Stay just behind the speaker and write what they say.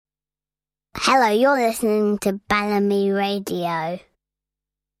Hello, you're listening to Bellamy Radio.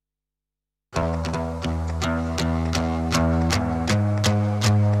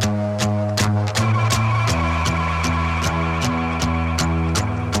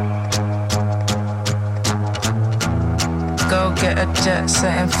 Go get a jet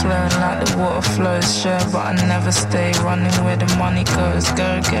set and flowing like the water flows. Sure, but I never stay running where the money goes.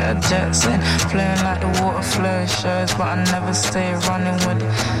 Go get a jet set flowing like the water flows. Sure, but I never stay running with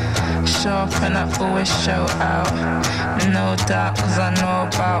it. Show up and I always show out. No doubt, cause I know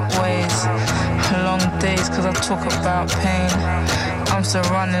about ways. Long days, cause I talk about pain. I'm still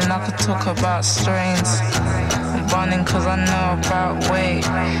running, I could talk about strains. I'm running cause I know about weight.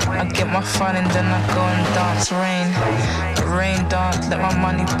 I get my fun and then I go and dance rain. Rain dance, let my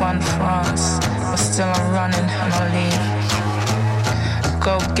money burn France. But still I'm running and I leave.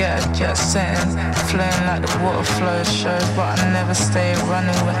 Go get a jet setting, flowing like the water flows. Shows, but I never stay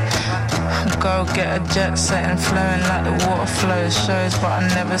running with. Go get a jet setting, flowing like the water flows. Shows, but I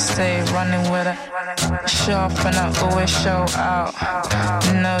never stay running with it. Show up and I always show out.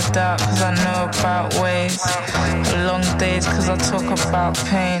 No doubt, cause I know about ways. Long days, cause I talk about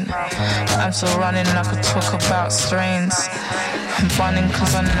pain. I'm still running, I could talk about strains. I'm running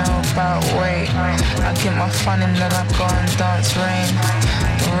cause I know about weight. I get my fun and then I go and dance rain.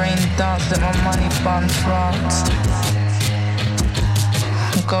 Rain dance, let my money burn France.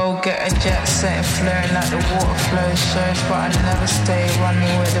 Go get a jet set and flowing like the water flows. Shows, but I never stay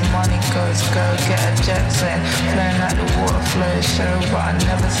running where the money goes. Go get a jet set and flowing like the water flows. Shows, but I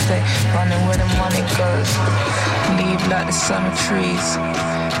never stay running where the money goes. Leave like the summer trees,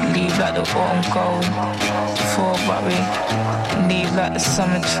 leave like the autumn gold. For Bury, leave like the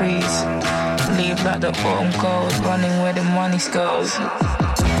summer trees, leave like the autumn gold. Running where the money goes.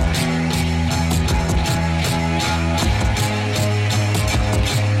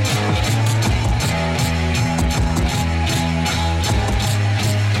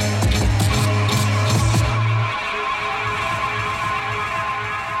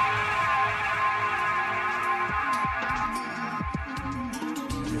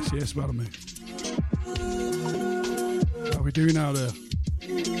 Yes, Bellamy. How we doing out there?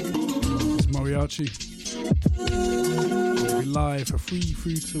 It's Morriarchi. We'll be live for 3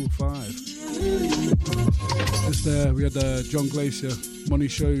 through till 5. Just there, we had John Glacier, Money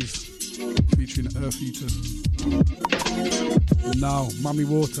Shows, featuring Earth Eater. And now, Mammy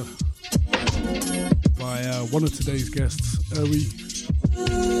Water, by one of today's guests, Eahwee.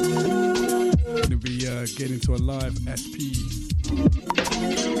 Going to be getting into a live SP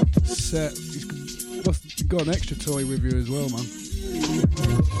set. You've got an extra toy with you as well, man.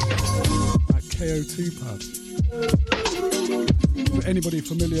 That KO2 pad. For anybody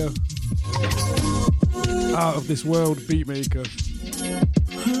familiar, out of this world beatmaker,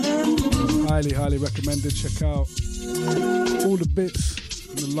 highly recommended. Check out all the bits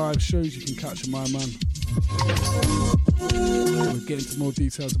and the live shows you can catch on my man. We'll get into more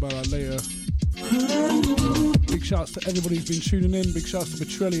details about that later. Big shouts to everybody who's been tuning in. Big shouts to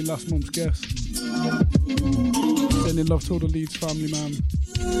Petrelli, last month's guest. Sending love to all the Leeds family, man.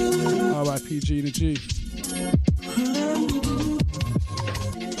 R.I.P. Gina G.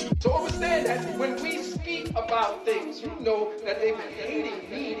 So understand that when we speak about things, you know that they've been hating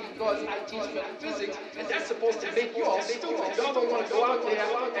me because I teach metaphysics, and that's supposed to make you all stupid. Y'all don't want to go out there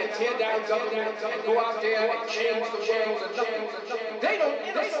and tear down government and go out there and change the world and nothing. They don't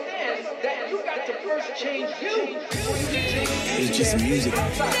understand that you got to first change you. It's just music.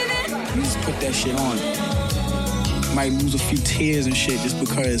 You just put that shit on. Might lose a few tears and shit just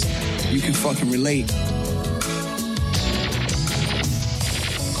because you can fucking relate.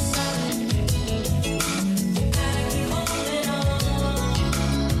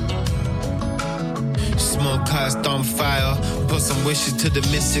 Smoke cars on fire. Put some wishes to the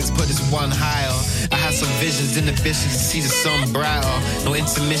mystics, but it's one higher. I had some visions and ambitions to see the sun brighter. No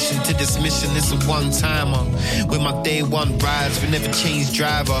intermission to this mission, it's a one-timer. With my day one rides, we never change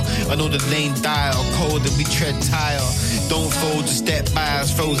driver. I know the lane dire, cold and we tread tire. Don't fold, just step by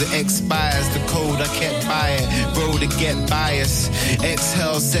us, frozen expires. The code, I kept by it, road to get bias.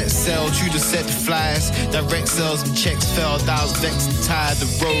 Exhale, set sail, true to set the flyers. Direct sales and checks fell, dials vexed and tired. The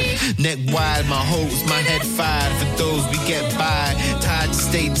road, neck wide, my hopes, my head fired. For those we get by, tired to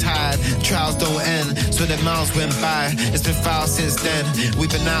stay tired. Trials don't end, so the miles went by. It's been foul since then, we've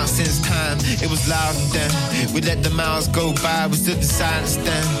been out since time. It was loud and then, we let the miles go by. We stood in silence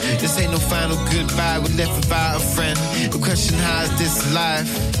then, this ain't no final goodbye. We left without a friend. The question, how is this life?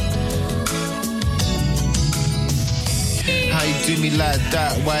 How you do me like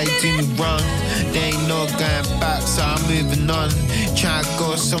that? Why you do me wrong? There ain't no going back, so I'm moving on. Trying to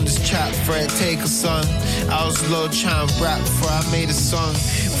go some this chat for it, take a song. I was low trying to rap before I made a song.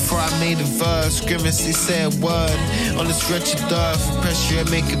 Before I made a verse, grimace, say a word. On this wretched earth, pressure and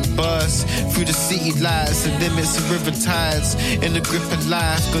make it buzz. Through the city lights, the limits of river tides. In the grip of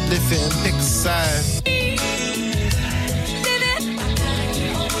life, go live it and pick a side.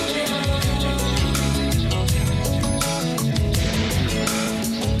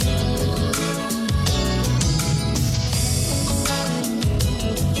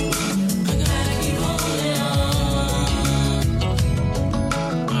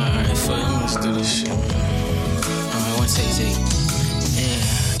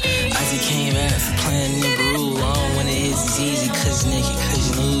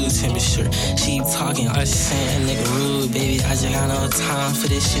 I just saying nigga rude, baby. I just got no time for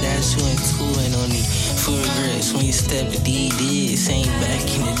this shit. That's you and two ain't no need for regrets when you step to DD. Ain't back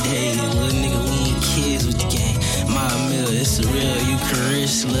in the day, little nigga, we ain't kids with the gang. My meal, it's a real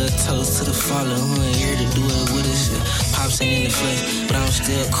Eucharist. Little toast to the Father who ain't here to do it with us. Pops ain't in the flesh, but I'm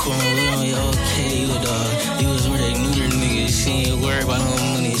still cool with on you. Okay, you a dog. You was where they knew the nigga. She ain't worried about no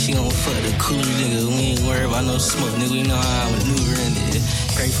money. She gon' fuck the cooler nigga. We ain't worried about no smoke, nigga. We know how I maneuver in it.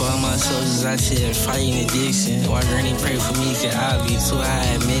 Pray for all my soldiers out here fighting addiction. Why granny pray for me, cause I be too,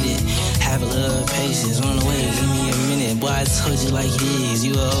 I admit it. Have a little patience on the way, give me a minute. Boy, I told you like it is,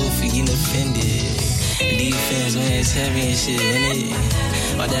 you a hoe for getting offended. The defense, man, it's heavy and shit, innit?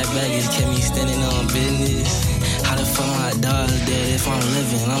 All that baggage kept me standing on business. How the fuck my dog's dead if I'm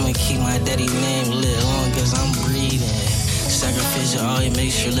living? I'ma keep my daddy name lit long as I'm breathing. Sacrificial, always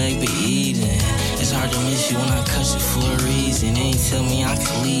make sure leg be eating. It's hard to miss you when I cut you for a reason. They ain't tell me I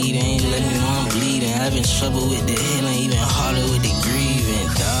could lead, they ain't let me know I'm bleeding. Having trouble with the healing, even harder with the grieving.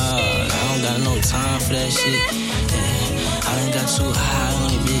 Dawg, I don't got no time for that shit. Yeah, I done got too high on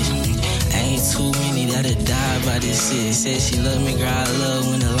the bitch. Ain't too many that'll die by this shit. Said she love me, girl, I love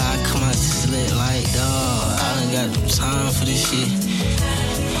when the lie come out to slit like dawg. I done got no time for this shit.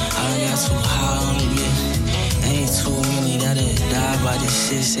 I done got too high on the bitch. Ain't too many that'll die by this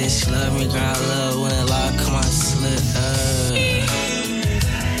shit. Said she love me, girl, I love when the lie come out to slit.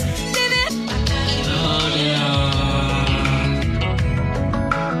 Keep holding on.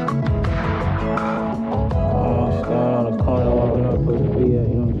 Stand on the corner walking up with the beer,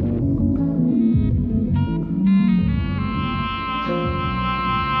 you know what I'm saying?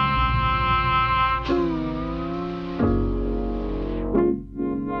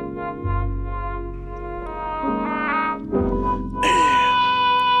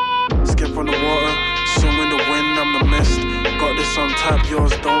 On tap,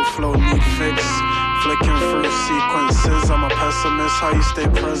 yours don't flow, need fix. Flicking through sequences, I'm a pessimist. How you stay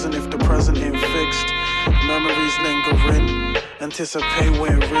present if the present ain't fixed? Memories lingering, anticipate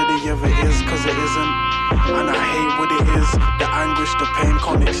where it really ever is, cause it isn't. And I hate what it is. The anguish, the pain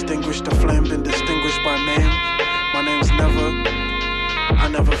can't extinguish the flame, been distinguished by name. My name's never. I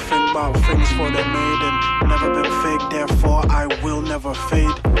never think about things for they're made and never been fake, therefore I will never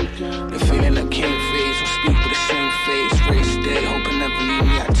fade. The feeling that can't phase, will speak with the same face. Race day, hoping never leave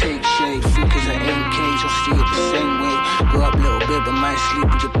me, I take shade. Freak as I ain't cage, you'll see it the same way. Grow up little bit, but might sleep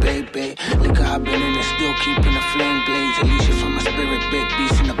with your baby. Look how I've been in it, still keeping the flame blades. At least you from my spirit, big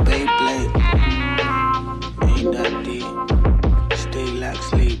beast in the Beyblade. Ain't that deep, stay like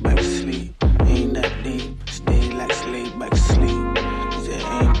sleep, back to sleep. Ain't that deep, stay like sleep, back to sleep.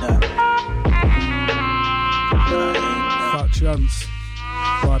 Fat Chance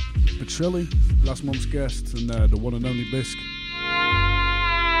by Petrilli, last month's guest, and the one and only Bisc.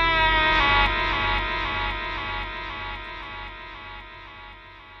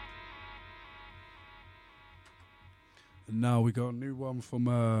 And now we got a new one from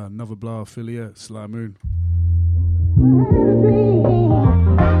another Blah affiliate, Sly Moon.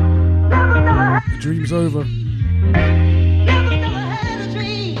 The dream's over.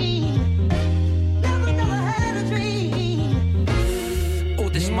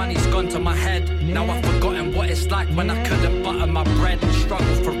 Money's gone to my head. Now I've forgotten what it's like when I couldn't butter my bread.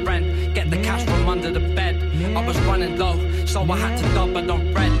 Struggle for rent, get the cash from under the bed. I was running low, so I had to double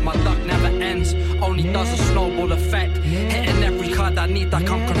on rent. My luck never ends, only does a snowball effect. Hitting every card I need like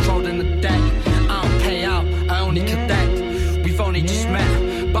I'm controlling the deck. I don't pay out, I only connect. We've only just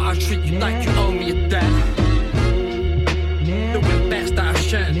met, but I'll treat you like you owe me a debt. Doing bets that I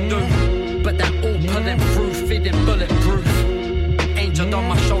shouldn't do, but they're all pulling through, feeling bulletproof. Angel on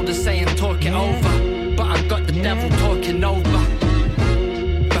my shoulder saying talk it over, but I got the devil talking over.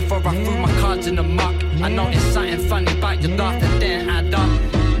 Before I threw my cards in the muck, I noticed something funny about your laugh that didn't add up.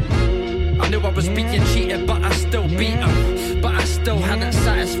 I knew I was being cheated, but I still beat them. But I still hadn't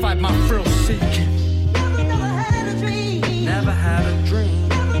satisfied my thrill seeking. Never had a dream. Never had a dream.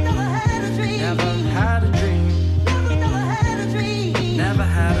 Never had a dream. Never had a dream. Never had a dream. Never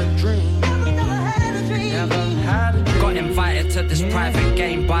had a dream. Never had a dream. Never had a dream. Got invited to this private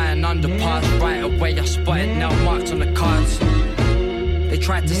game by an underpass. Right away I spotted nail marks on the cards. They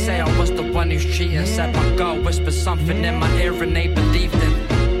tried to say I was the one who's cheating. Said my girl whispered something in my ear and they believed him.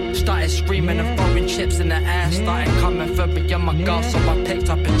 Started screaming and throwing chips in the air. Started coming for me and my girl, so I picked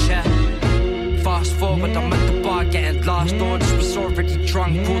up a chair. Fast forward, I'm at the bar getting lost. Orders was already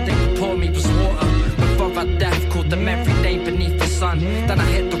drunk, all they could pour me was water. Before I death, called them every day beneath the sun. Then I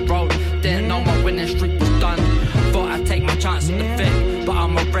hit the road, didn't know my winning streak was done. Thought I'd take my chance in the Vic, but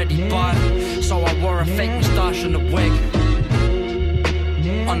I'm already barred. So I wore a fake moustache and a wig.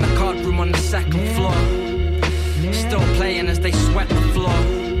 On the card room on the second floor, still playing as they swept the floor.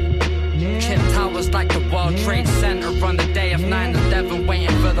 Chip towers like the World Trade Center on the day of 9/11,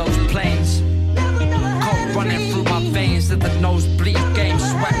 waiting for those planes. Coke running through my veins at the nosebleed game,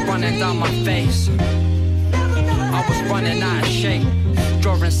 sweat running down my face. I was running out of shape,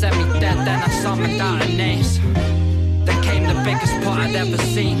 drawing semi-dead, then I summoned out an ace. Then came the biggest pot I'd ever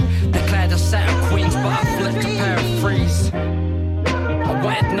seen, declared a set of queens, but I flipped a pair of threes. I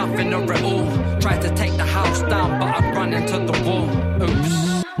wanted nothing or it all, tried to take the house down, but I run into the wall. Oops.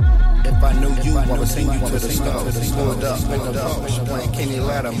 If I knew you, I would send you to the stove. Stood up in the box, playing Kenny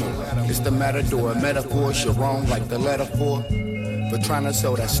Lattimore. It's the matador, metaphors, you're wrong like the letter for. But trying to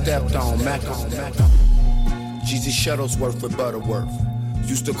sell that stepped on Mac on. Jeezy Shuttlesworth with Butterworth.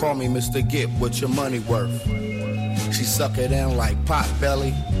 Used to call me Mr. Get what your money worth. She suck it in like pot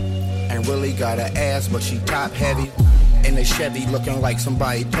belly. Ain't really got an ass, but she top heavy. In a Chevy looking like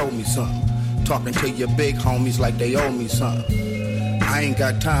somebody told me something. Talking to your big homies like they owe me something. I ain't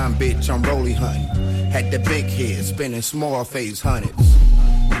got time, bitch, I'm rolly hunting. Had the big head, spinning small face hundreds.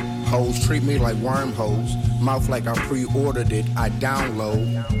 Hoes treat me like wormholes. Mouth like I pre-ordered it, I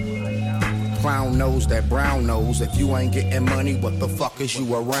download. Clown knows that brown nose. If you ain't getting money, what the fuck is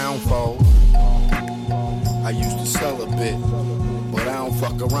you around for? I used to sell a bit, but I don't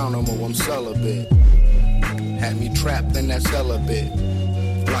fuck around no more, I'm celibate. Had me trapped in that celibate.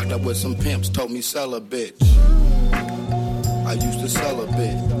 Locked up with some pimps, told me sell a bitch. I used to sell a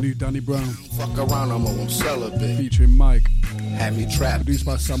bit. New Danny Brown. Fuck around no more, I'm celibate. Featuring Mike. Had me trapped. Produced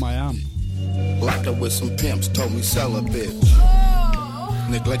by Sam I Am. Locked up with some pimps, told me sell a bitch.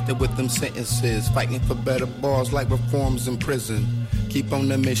 Neglected with them sentences. Fighting for better bars like reforms in prison. Keep on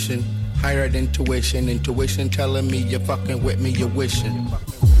the mission. Higher than tuition. Intuition telling me you're fucking with me, you're wishing.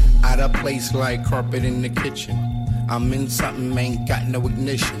 Out of place like carpet in the kitchen. I'm in something, ain't got no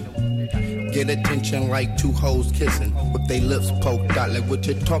ignition. Get attention like two hoes kissing. With they lips poked out like what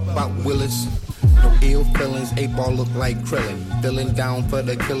you talk about, Willis. No ill feelings, 8-ball look like Krillin. Feeling down for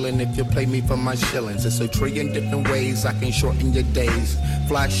the killing if you play me for my shillings. It's a trillion different ways I can shorten your days.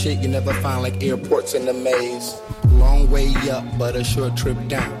 Fly shit you never find like airports in the maze. Long way up, but a short trip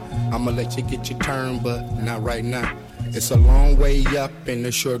down. I'ma let you get your turn, but not right now. It's a long way up and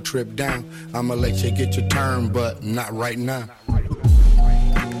a short trip down. I'ma let you get your turn, but not right now.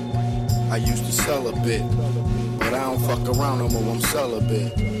 I used to sell a bit, but I don't fuck around no more, I'm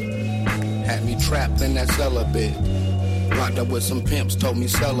celibate. Had me trapped in that cellar bit. Locked up with some pimps, told me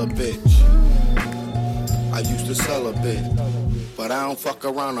sell a bitch. I used to sell a bit, but I don't fuck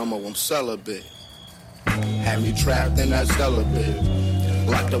around no more, I'm celibate. Had me trapped in that cellar bit.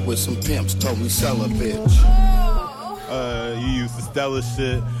 Locked up with some pimps, told me sell a bitch. You used to Stella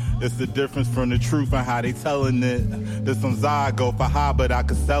shit. It's the difference from the truth and how they telling it. There's some Zygo for high, but I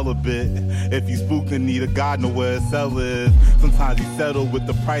could sell a bit. If you spooked and need a God, know where his cell is. Sometimes he settle with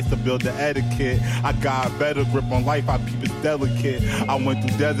the price to build the etiquette. I got a better grip on life, I peep it's delicate. I went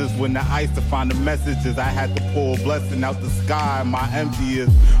through deserts with the ice to find the messages. I had to pull a blessing out the sky, my empty is.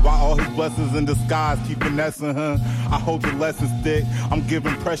 While all his blessings in disguise keep finessing him. I hope the lessons stick. I'm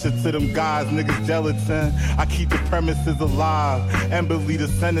giving pressure to them guys, niggas gelatin. I keep the premises alive and believe the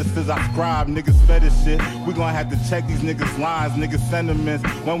sentences I scribe. Niggas fetish shit. We gonna have to check these niggas lines, niggas sentiments.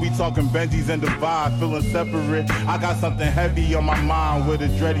 When we talking Benjis and the vibe, feeling separate. I got something heavy on my mind where the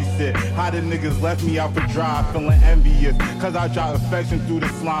dready sit. How the niggas left me out for dry, feeling envious. Cause I drop affection through the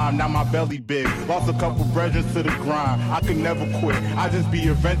slime, now my belly big. Lost a couple brethren to the grind. I could never quit. I just be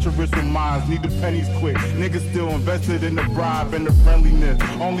adventurous with minds, need the pennies quick. Niggas still invested in the bribe and the friendliness.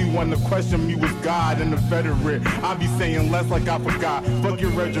 Only one to question me was God and the Confederate. I be saying less like I forgot. Fuck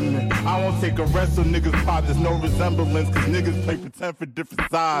your regiment. I won't take a rest so niggas pop. There's no resemblance cause niggas play pretend for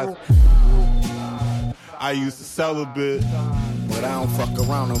different sides. I used to sell a bit, but But I don't fuck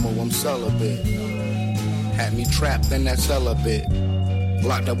around no more, I'm celibate. Had me trapped in that celibate.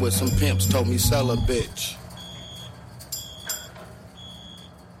 Locked up with some pimps, told me sell a bitch.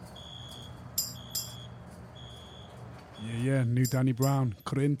 Yeah, new Danny Brown,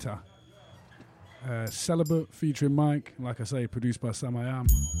 Corinta. Celibate featuring Mike, like I say, produced by Sam I Am.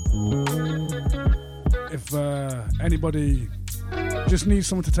 If anybody just needs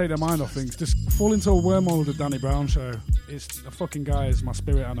someone to take their mind off things, just fall into a wormhole of the Danny Brown show. It's the fucking guy is my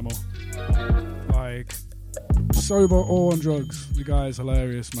spirit animal. Like, sober or on drugs, the guy is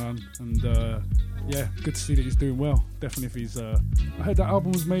hilarious, man. And yeah, good to see that he's doing well. Definitely if he's I heard that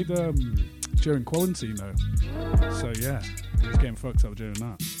album was made during quarantine though, so yeah, he's getting fucked up during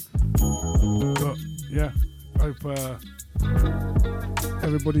that. But yeah, hope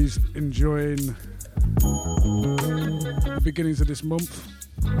everybody's enjoying the beginnings of this month.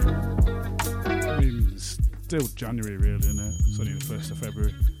 I mean, it's still January really, isn't it? It's only the 1st of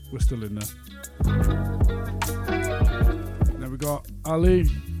February. We're still in there. Then we got Ali,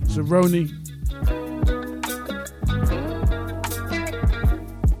 Zeroni.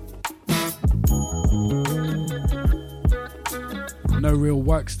 No real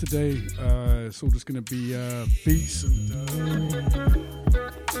wax today. It's all just going to be beats and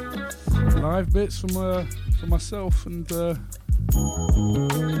live bits from myself and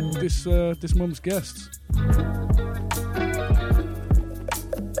this month's guests.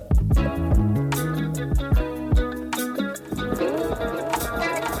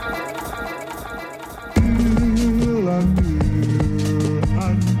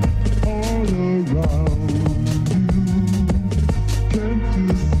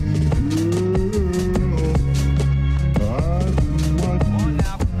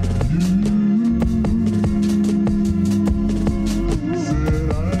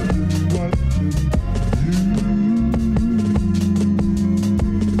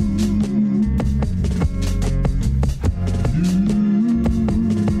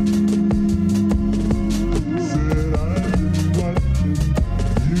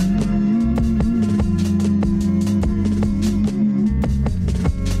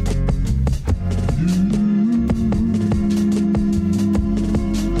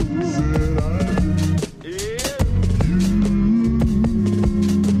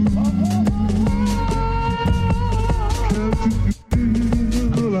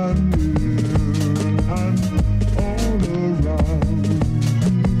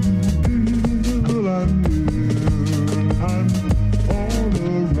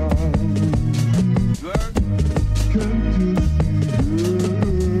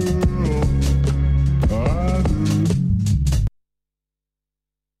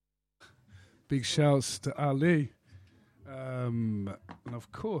 Big shouts to Ali. And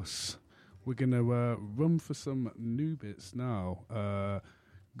of course, we're going to run for some new bits now.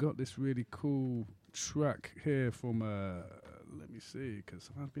 Got this really cool track here from, let me see, because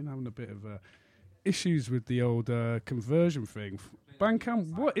I've been having a bit of issues with the old conversion thing.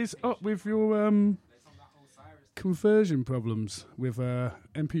 Bandcamp, what is up with your conversion problems with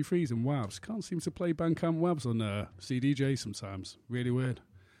MP3s and WAVs? Can't seem to play Bandcamp WAVs on CDJ sometimes. Really weird.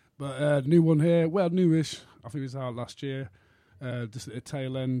 But new one here, well, newish. I think it was out last year. Just at the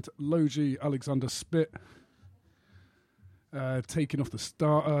tail end. Logi Alexander Spit taking off the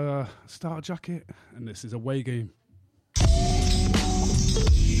starter jacket, and this is Away Game.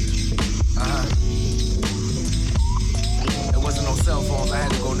 There wasn't no cell phones. I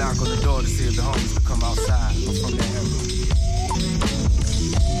had to go knock on the door to see if the homies could come outside. I'm from that era.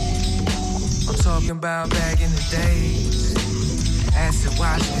 I'm talking about back in the days. Acid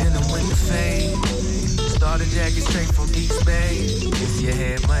wash in the winter fade. Starter jacket straight from East Bay. If you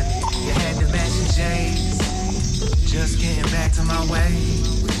had money, you had the matching J's. Just getting back to my way.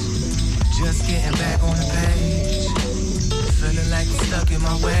 Just getting back on the page. Feeling like I'm stuck in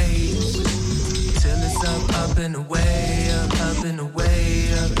my ways. Till it's up and away. Up and away.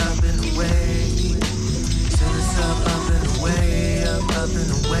 Up and away. Till it's up and away. Up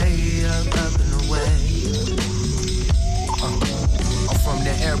and away. Up and away. From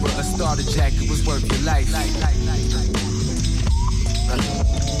the era, a starter jacket was worth your life.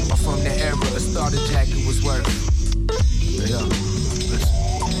 From the era, a starter jacket was worth. Yeah.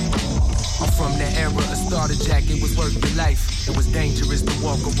 From the era, a starter jacket was worth your life. It was dangerous to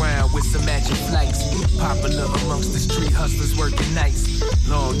walk around with some matching flights. Popular amongst the street hustlers working nights.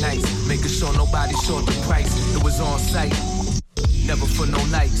 Long nights, making sure nobody short the price. It was on site, never for no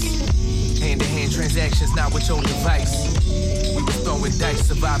likes. Hand-to-hand transactions, not with your device. We was throwing dice,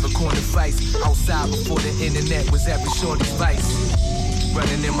 surviving corner fights. Outside before the internet was every shorty's vice.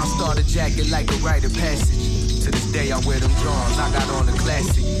 Running in my starter jacket like a rite of passage. To To this day, I wear them Johns. I got on the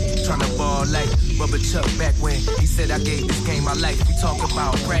classic. Tryna ball like Bubba Chuck back when he said I gave this game my life. We talk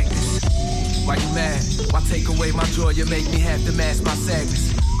about practice. Why you mad? Why take away my joy? You make me have to mask my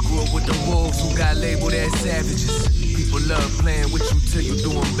sadness. Grew up with the wolves who got labeled as savages. People love playing with you till you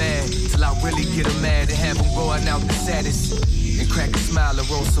do them bad. Till I really get them mad and have them going out the saddest. And crack a smile and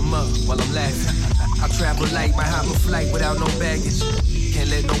roll some up while I'm laughing. I travel light, might have a flight without no baggage. Can't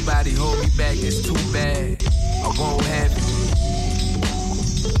let nobody hold me back, it's too bad. I won't have it.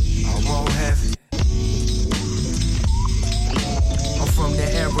 I won't have it. I'm from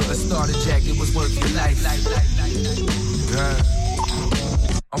that era, a starter jacket was worth your life. Girl.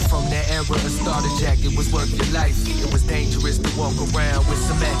 I'm from that era, a starter jacket was worth your life. It was dangerous to walk around with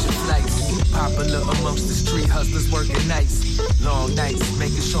some magic flights. Popular amongst the street hustlers working nights. Long nights,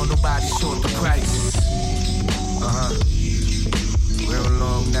 making sure nobody short the price. Real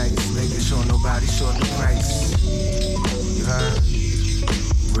long nights, making sure nobody short the price. You heard?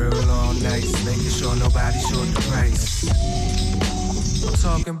 Real long nights, making sure nobody short the price. I'm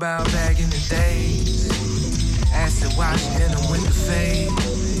talking about back in the days. Acid wash denim with the fade.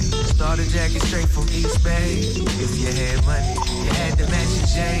 Starter jacket straight from East Bay. If you had money, you had to match your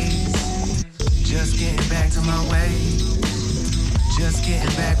J's. Just getting back to my ways. Just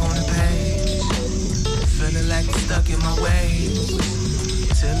getting back on the page. Feeling like I'm stuck in my ways.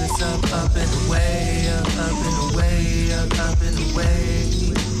 Till it's up and away, up and away, up and away.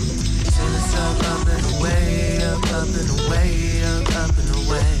 Till it's up and away, up and away, up and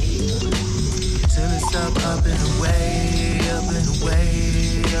away. Till it's up and away, up and away,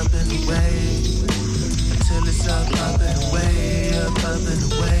 up and away. Until it's up and away, up and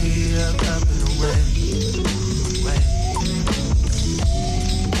away, up and away.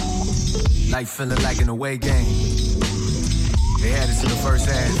 Like feeling like an away game. They had us in the first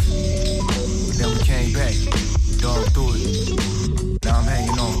half, but then we came back, dog through it. Now I'm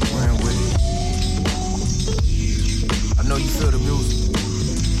hanging on, ran with it. I know you feel the music.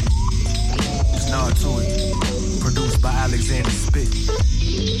 Just nod to it. Produced by Alexander Spit.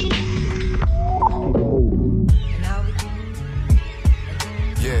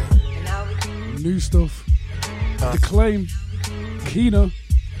 Yeah. New stuff. The Claim, Keena,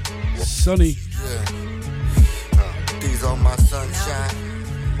 Sunny. These are my sunshine,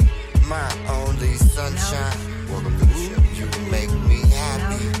 my only sunshine. Welcome to the ship. You make me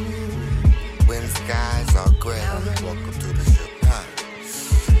happy when skies are gray. Welcome to the ship.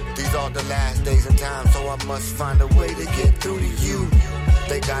 These are the last days and time, so I must find a way to get through to you.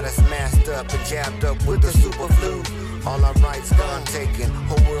 They got us masked up and jabbed up with the super flu. All our rights gone taken,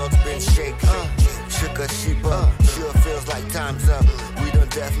 whole world's been shaken. Shook a sheep up, sure feels like time's up. We done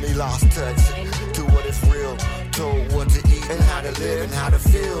definitely lost touch to what is real. Told what to eat and how to live and how to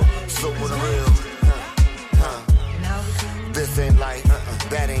feel. So unreal. This ain't life,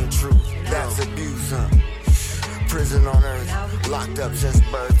 that ain't truth, that's abuse. Prison on earth, locked up since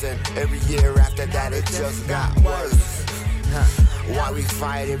birth, and every year after that it just got worse. Why we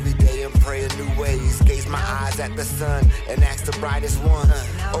fight every day and pray in new ways. Gaze my eyes at the sun and ask the brightest one.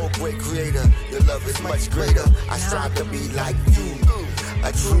 Oh great creator, your love is much greater. I strive to be like you,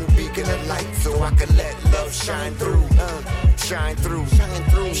 a true beacon of light, so I can let love shine through. Shine through, shine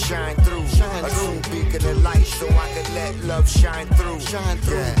through, shine through. A true beacon of light, so I can let love shine through. Shine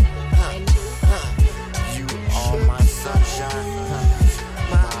through. You are my sunshine,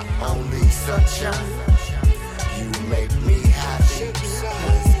 my only sunshine. You make me happy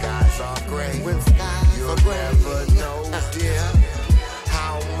when skies are gray. You'll never know, dear,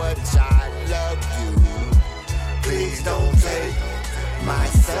 how much I love you. Please don't take my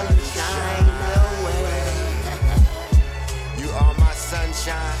sunshine away. You are my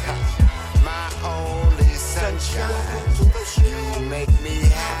sunshine, my only sunshine. You make me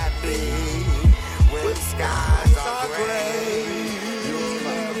happy when skies are gray. You'll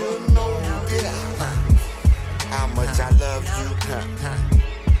never know, dear, how much I love you.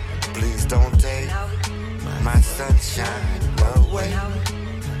 Please don't take my sunshine away.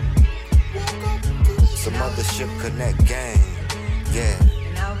 Some Mothership Connect gang, yeah.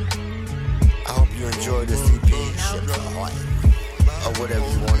 I hope you enjoy this EP, or whatever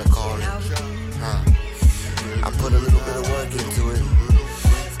you want to call it. I put a little bit of work into it.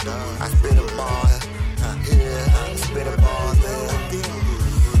 I spit a bar here, spit a bar there.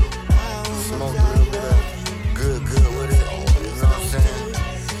 Smoke a little bit of good with it, you know what I'm saying?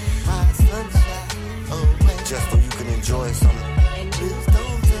 Just so you can enjoy some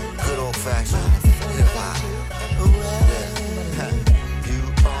good old-fashioned hip-hop. Yeah. You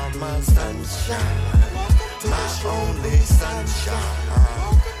are my sunshine, my only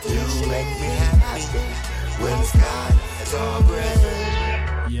sunshine. You make me happy when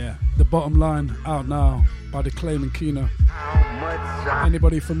Yeah, The Bottom Line, out now by Declaim and Kina.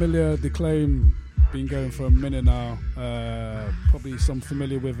 Anybody familiar? Declaim, been going for a minute now. Probably some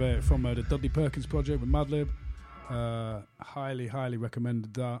familiar with it from the Dudley Perkins project with Madlib. Highly, highly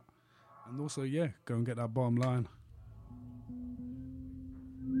recommended that. And also, yeah, go and get that Bottom Line.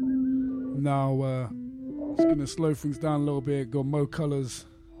 Now, just going to slow things down a little bit. Got Mo Colors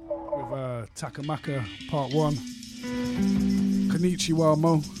with Takamaka Part 1. Konnichiwa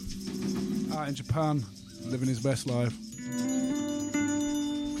Mo, out in Japan, living his best life.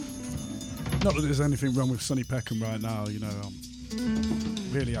 Not that there's anything wrong with Sonny Peckham right now, you know.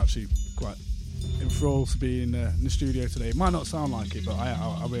 I'm really actually quite enthralled to be in the studio today. It might not sound like it, but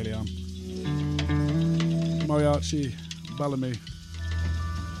I really am. Morriarchi, Bellamy,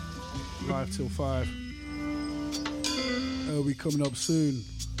 live till 5. Eahwee coming up soon.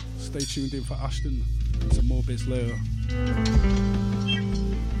 Stay tuned in for Ashden. Some more bits later.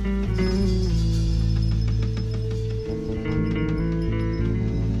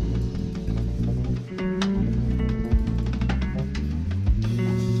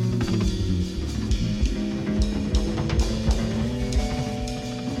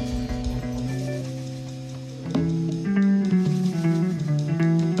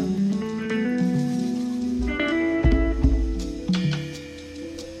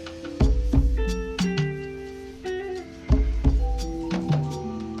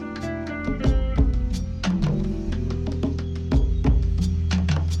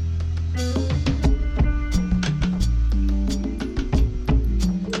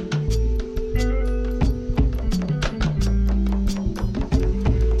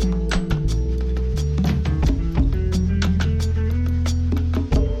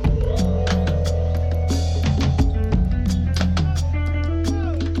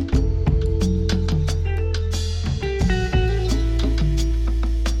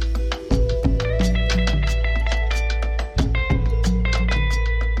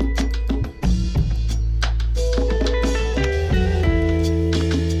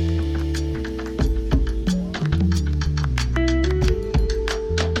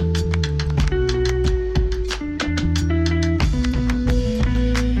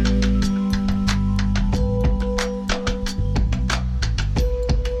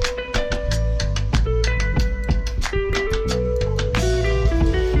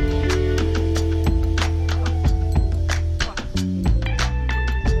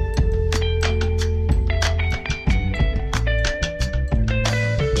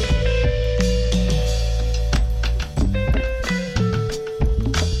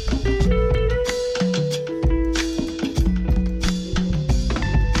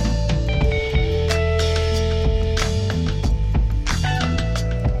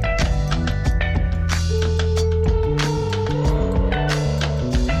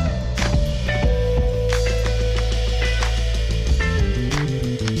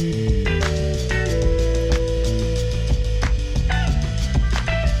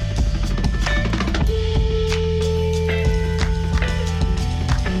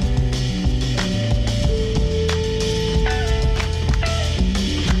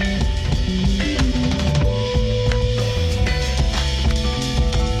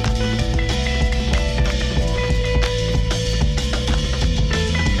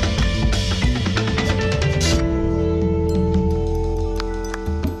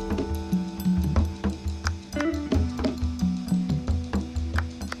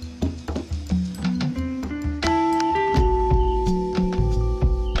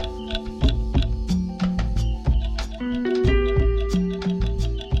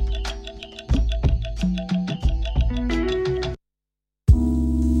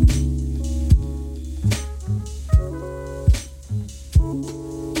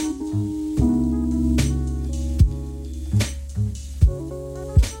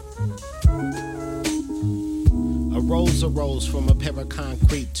 Arose from a pair of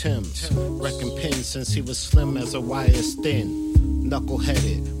concrete Timbs. Recompense since he was slim as a wire's thin.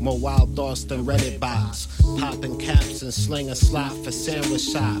 Knuckle-headed, more wild thoughts than Reddit bots. Popping caps and sling a slot for sandwich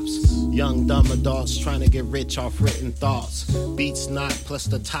shops. Young dumb adults trying to get rich off written thoughts. Beats not, plus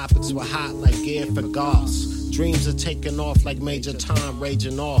the topics were hot like gear for goths. Dreams are taking off like Major Tom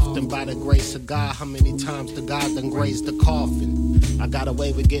raging off. Then by the grace of God, how many times the God done grazed the coffin? I got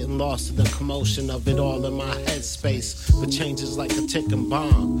away with getting lost in the commotion of it all in my headspace. But changes like a ticking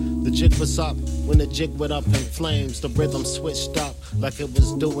bomb. The jig was up when the jig went up in flames. The rhythm switched up like it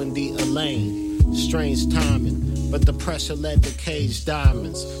was doing the Elaine. Strange timing, but the pressure led to Cage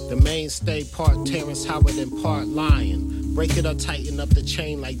Diamonds. The mainstay part Terrence Howard and part Lion. Break it or tighten up the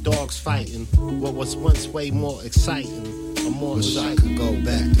chain like dogs fighting. What was once way more exciting. I'm more Wish I excited. could go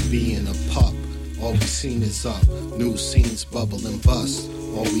back to being a pup. All we seen is up. New scenes bubble and bust.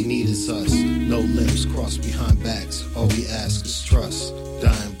 All we need is us. No limbs crossed behind backs. All we ask is trust.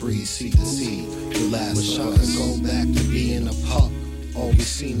 Dying breed, seed to seed. The last Wish of us. Wish I could go back to being a pup. All we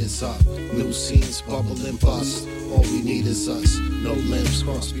seen is up. New scenes bubble and bust. All we need is us. No limbs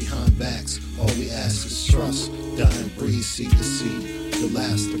crossed behind backs. All we ask is trust. Dying breed, seed to seed. The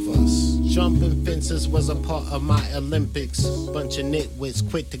last of us. Jumping fences was a part of my Olympics. Bunch of nitwits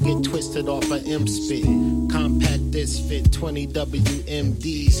quick to get twisted off a imp spit. Compact this fit 20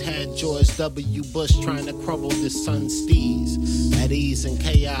 WMDs. Had George W. Bush trying to crumble the sun steez. At ease and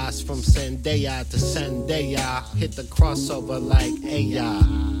chaos from Zendaya to Zendaya. Hit the crossover like AI.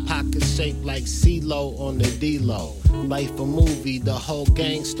 Pockets shaped like CeeLo on the D-Lo. Life a movie, the whole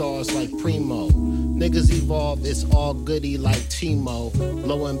gang stars like Primo. Niggas evolve, it's all goody like Timo.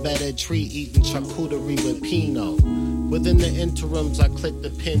 Low and better tree eating charcuterie with Pinot. Within the interims, I click the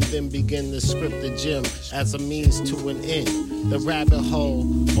pen, then begin to script the gym as a means to an end. The rabbit hole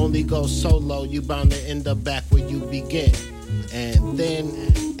only goes solo, you bound to end up back where you begin. And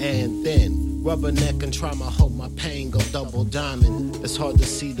then, rubber neck and trauma, hope my pain go double diamond. It's hard to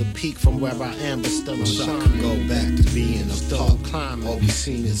see the peak from where I am, but still I'm shining. Go back to being a pup. Climbing. All we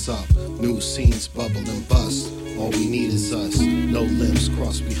seen is up. New scenes bubble and bust. All we need is us. No limbs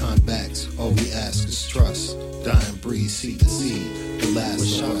crossed behind backs. All we ask is trust. Dying breed, seed to seed. The last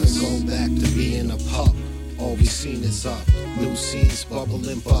Wish of us. Go back to being a pup. All we seen is up. New scenes bubble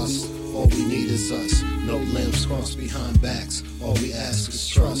and bust. All we need is us. No limbs crossed behind backs. All we ask is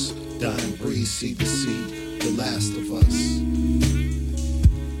trust. Dying breed, seed to seed. The last of us.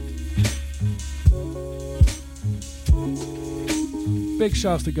 Big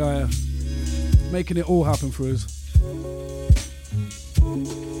shouts to Gaia, making it all happen for us.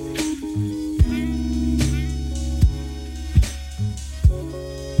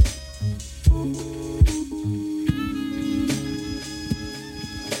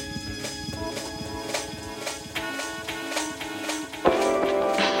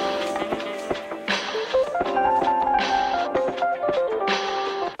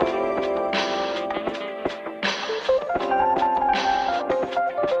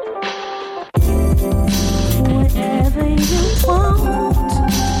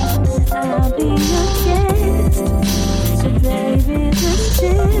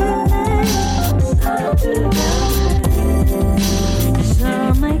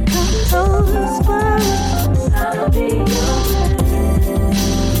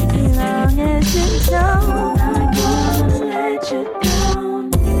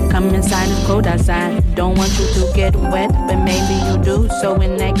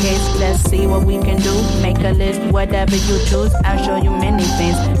 Whatever you choose, I'll show you many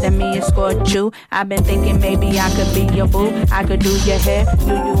things. Let me escort you. I've been thinking maybe I could be your boo. I could do your hair,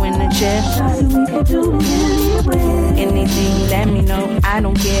 do you in the chair. Shawty, we could do it anywhere. Anything, let me know. I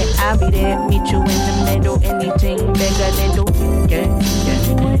don't care, I'll be there. Meet you in the middle. Anything bigger than do.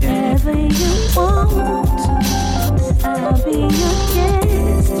 Whatever you want, I'll be your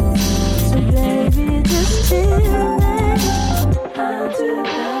guest. So baby, just chill and I'll do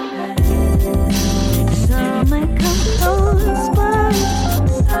the rest. Some may come close, but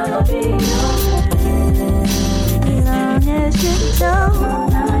I'll be your friend. As long as you know I'm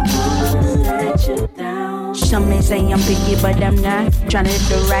not gonna let you down. Some may say I'm picky, but I'm not. Trying to hit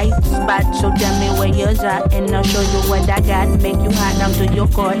the right spot, so tell me where yours at, and I'll show you what I got. Make you hot down to your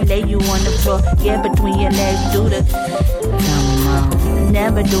core, lay you on the floor. Yeah, between your legs, do the come on.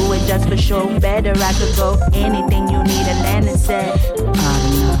 Never do it just for show. Better I could go anything you need. A land and say,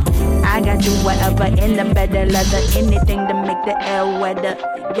 I got you whatever in the better leather. Anything to make the air weather.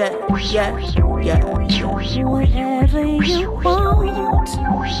 Yeah. Whatever you want,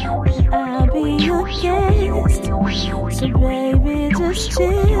 I'll be your guest. So baby, just chill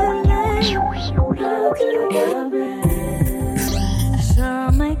and I'll do the rest.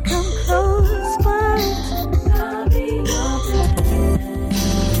 Some may come close, but I'll be your best.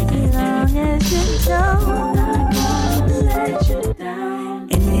 As long as you know I'm not gonna let you down.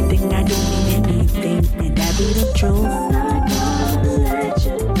 Anything I do mean anything, and that be the truth. I'm not gonna let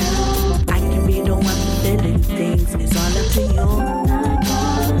you down. I can be the one feeling things. It's all up to you. I'm not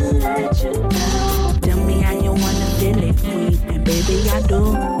gonna let you down. Tell me how you wanna feel it, queen, and baby I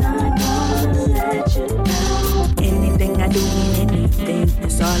do. I'm not gonna let you down. Anything I do mean anything.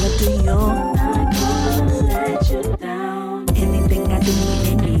 It's all up to you. I'm not gonna let you down. Anything I do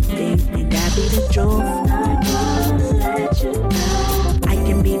mean anything, and that be the truth. I'm not gonna let you down. I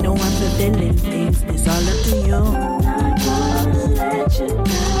can be the one fulfilling things. It's all up to you. I'm not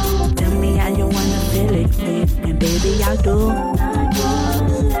feel it with, and baby I'll do. Not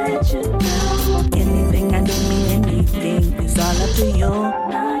gonna let you down. Anything I do, mean anything, it's all up to you.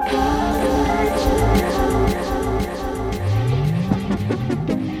 Not gonna let you down.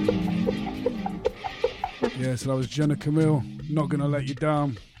 Yeah, so that was Jenna Camille, Not Gonna Let You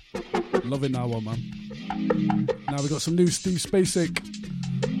Down. Loving that one, man. Now we got some new Steve Spacek.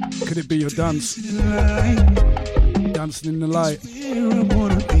 Could it be your dance? Dancing in the light. Where I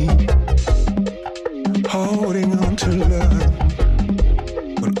wanna be, holding on to love,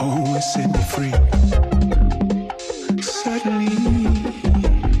 will always set me free. Suddenly,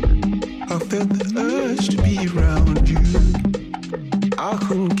 I felt the urge to be around you. I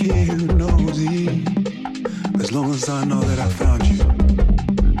couldn't care who knows it, as long as I know that I found you.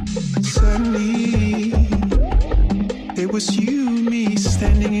 Suddenly, it was you and me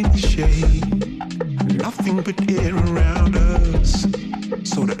standing in the shade. Nothing but air around us,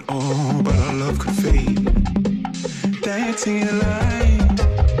 so that all but our love could fade. Dancing in the light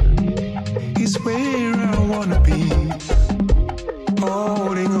is where I wanna be.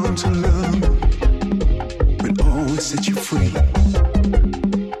 Holding on to love will always set you free.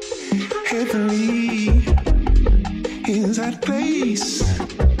 Heavenly is that place.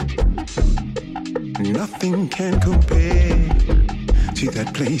 Nothing can compare to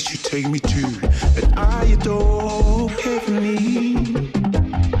that place you take me to, that I adore. Heavenly,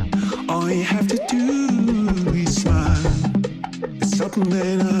 all you have to do is smile. It's something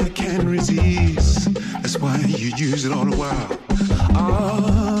that I can't resist. That's why you use it all the while.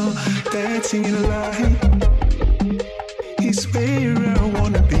 Ah, dancing in the light is where I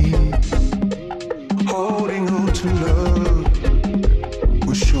wanna be. Holding on to love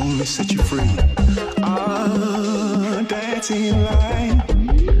will surely set you free. Ah, dancing in the light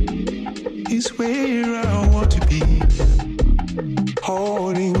is where I want to be.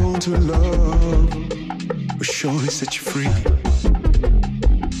 Holding on to love will surely set you free.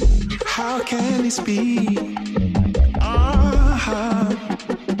 How can this be? Ah,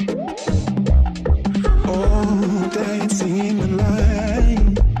 oh, dancing in the light.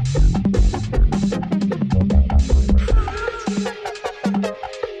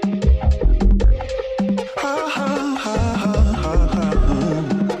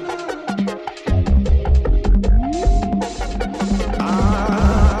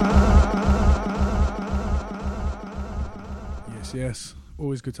 Yes,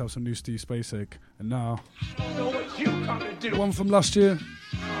 always good to have some new Steve Spacek. And now, one from last year,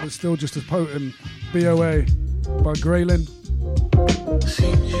 but still just as potent, BOA by Graylin.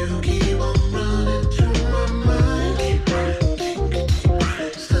 You keep on running through my mind. Keep running,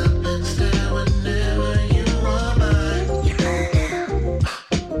 stop and stare whenever you are mine.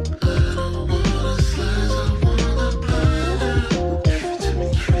 I don't wanna slice, I wanna blind. Give it to me,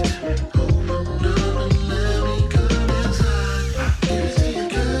 open up and let me come inside. Give it to you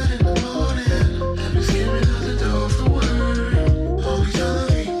good in the morning, let me skimming out the door for work. All these other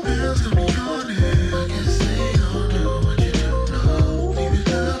females got me yawning. I can't stay on you, what you do know. Leave it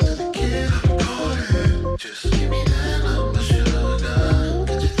up to the kid, I'm calling. Just give me that love, my sugar.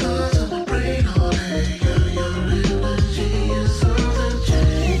 Get your thoughts on my brain all day. Your energy is all that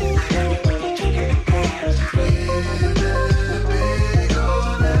change. With that big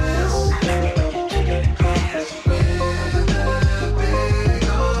old ass. With that big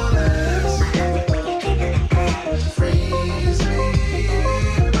old ass. Freeze me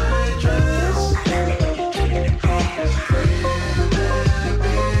in my dress. With that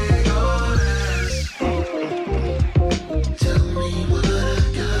big old ass. Tell me what I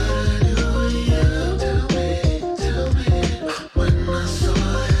gotta do, yeah. Tell me. When I saw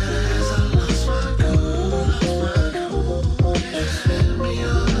your ass, I lost my cool. Just hit me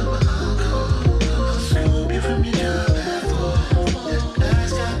all of my alcohol. I'll scoop you from your job at all. That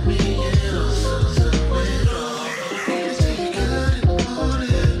ass got me in all sorts of withdrawal. Need to take you good in the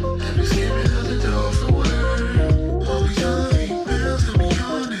morning. Let me skimming out the door for work. All these other females got me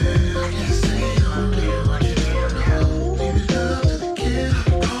yawning. I can't stay on you, what you do know. Leave it up to the kid,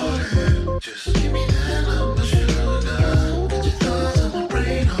 I'm calling. Just give me that love, my sugar. Get your thoughts on my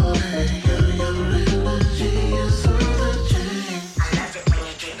brain all day. Your energy is all that change. I love it when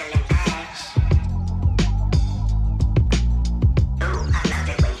you jiggle and pass. Ooh, I love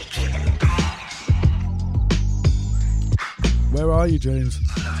it when you jiggle and pass. Where are you, James?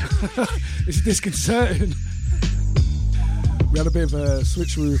 It's disconcerting. We had a bit of a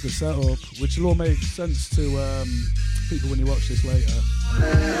switcheroo with the setup, which will all make sense to people when you watch this later.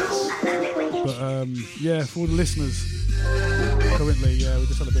 But yeah, for all the listeners, currently, we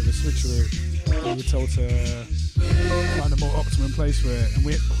just had a bit of a switcheroo. we were told to find a more optimum place for it, and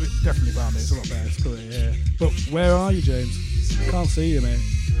we definitely found it. It's a lot better to put it here. But where are you, James? Can't see you, mate.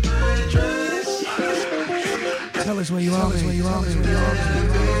 Tell us where you are.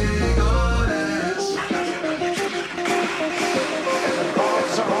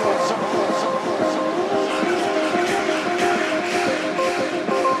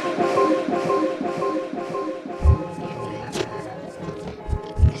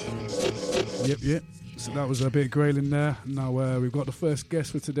 Yep. So that was a bit of grailing there. Now we've got the first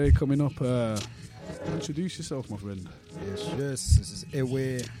guest for today coming up. Introduce yourself, my friend. Yes. This is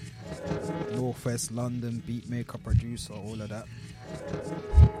Eahwee, Northwest London beatmaker, producer, all of that.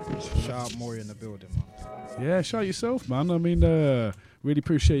 Shout out Maury in the building, man. Yeah, shout yourself, man. I mean, really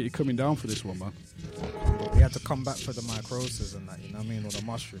appreciate you coming down for this one, man. But we had to come back for the mycoses and that, you know what I mean? Or the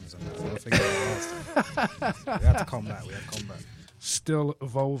mushrooms and that. Don't forget the last time. We had to come back. Still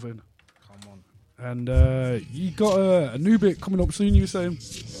evolving. Come on. And you got a new bit coming up soon, you were saying?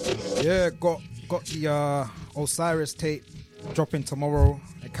 Yeah, got the Osiris tape dropping tomorrow.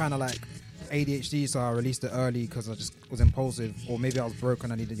 It kind of like ADHD, so I released it early because I just was impulsive, or maybe I was broke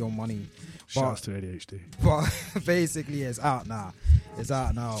and I needed your money. Shouts to ADHD. But basically, it's out now.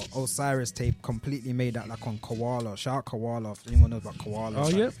 Osiris tape completely made that like on Koala. Shout out Koala. If anyone knows about Koala. Oh,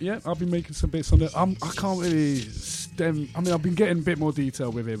 yeah. I've been making some bits on it. I can't really stem. I mean, I've been getting a bit more detail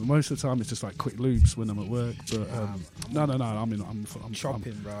with it, but most of the time it's just like quick loops when I'm at work. But no. I'm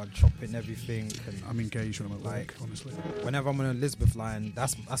chopping, bro. I'm chopping everything. And I'm engaged when I'm at work, honestly. Whenever I'm on Elizabeth line,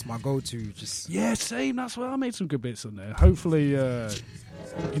 that's my go-to. Yeah, same. That's why I made some good bits on there. Hopefully,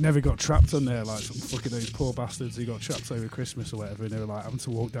 you never got trapped on there like some fucking those poor bastards who got trapped over Christmas or whatever, and they were like having to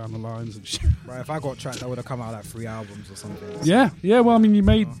walk down the lines and shit. Right, if I got trapped, I would have come out like 3 albums or something. Yeah. Well, I mean, you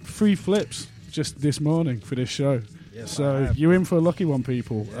made 3 flips just this morning for this show. Yes, so you're in for a lucky one,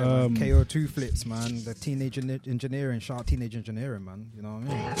 people. Yeah, KO2 flips, man. The teenage engineering, shout out teenage engineering, man. You know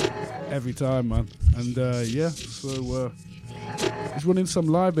what I mean? Every time, man. And so he's running some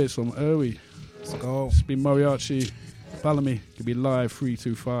live bits from Eahwee. Let's go. It's been Morriarchi. Bellamy could be live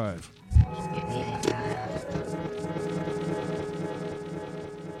 325.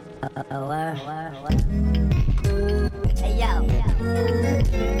 Hey, yo.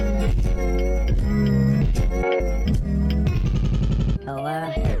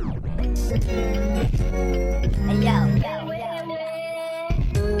 Hey, yo.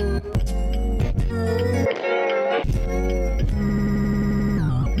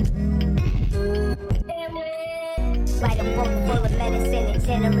 Write a book full of medicine and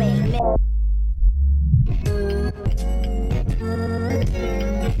generate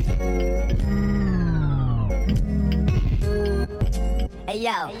Hey,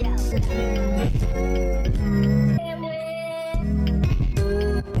 yo.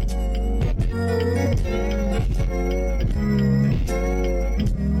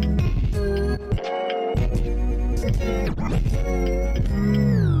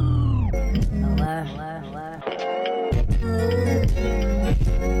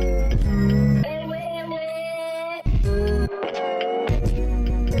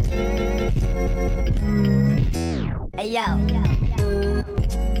 Hey, yo.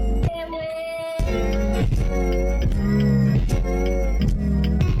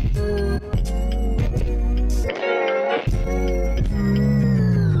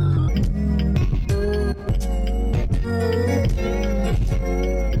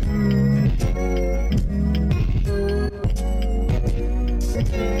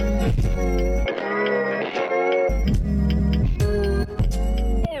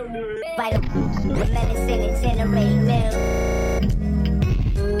 With medicine and generate milk.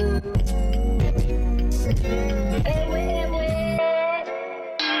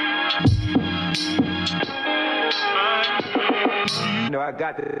 You know, I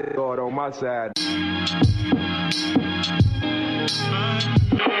got the God on my side.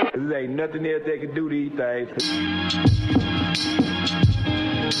 There ain't nothing else they can do these things.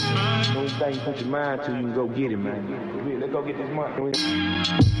 The only thing you put your mind to, you can go get it, man. Let's go get this money.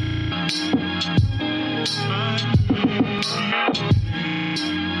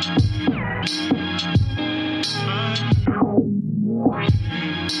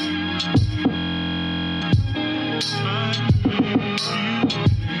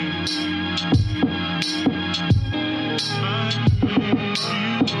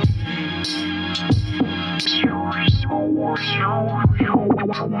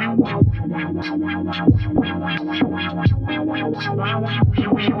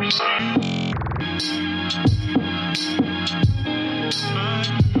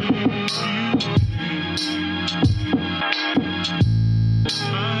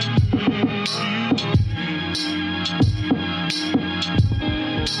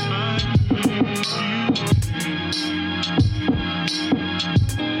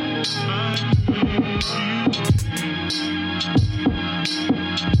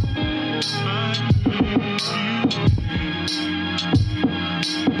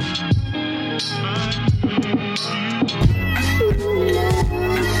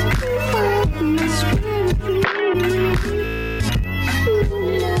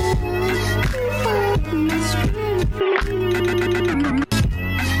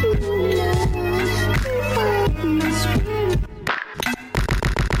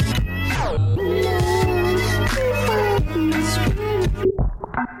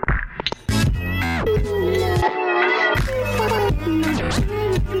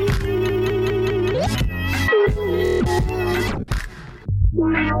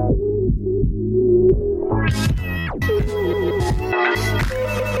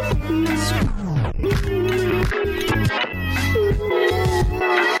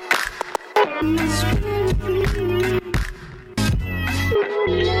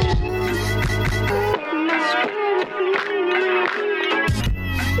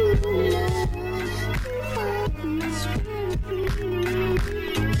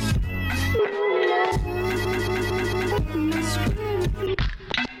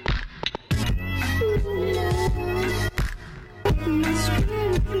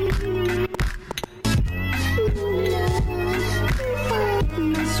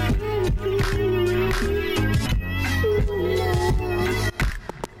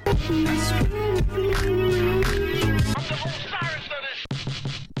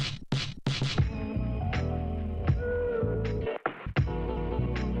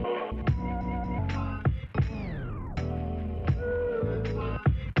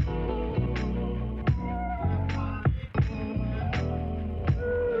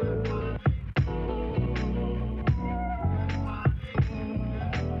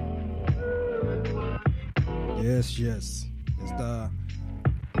 Yes. It's the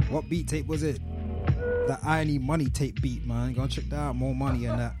what beat tape was it? The I Need Money tape beat, man. Go check that out. More money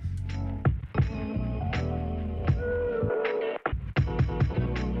and that.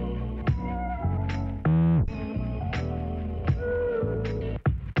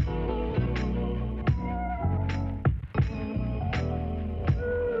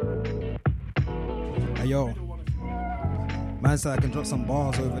 Hey yo, man said I can drop some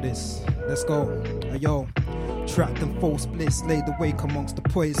bars over this. Let's go. Hey yo. Trapped in false bliss, laid awake amongst the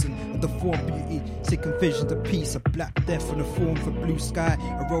poison of the form beauty, sickened visions of peace, a black death in the form for blue sky,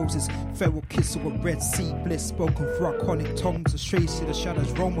 a rose's feral kiss or a red sea bliss, spoken for iconic tongues, as tracy the shadows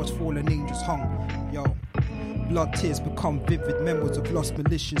roam was fallen angels hung. Yo, blood tears become vivid memories of lost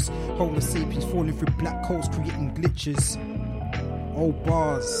militias, Homo sapiens falling through black holes creating glitches. Old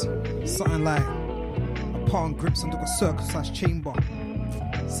bars, something like a palm grips under a circus chamber,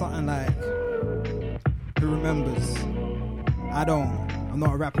 something like who remembers? I don't. I'm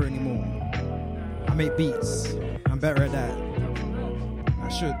not a rapper anymore. I make beats. I'm better at that. I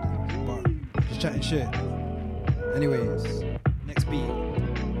should, but just chatting shit. Anyways, next beat.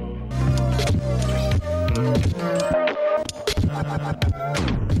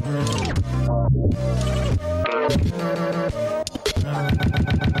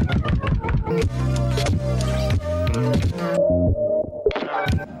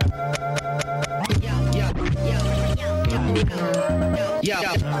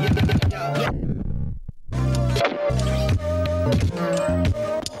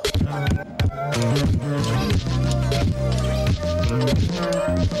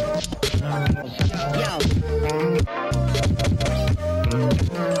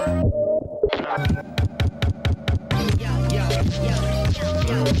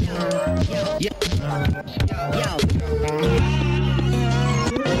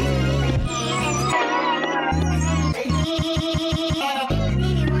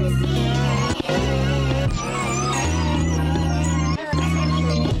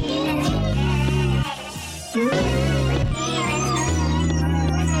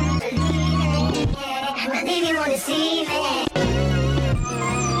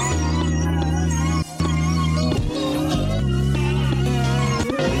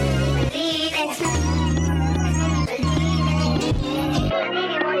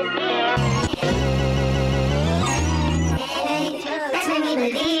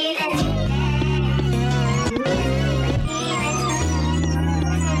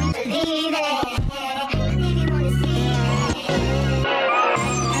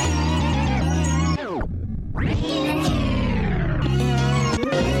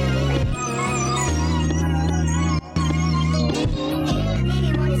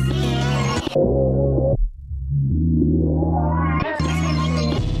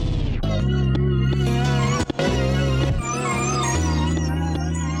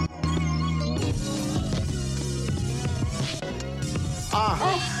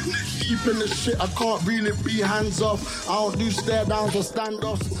 deep in the shit, I can't really be hands off. I don't do stare downs or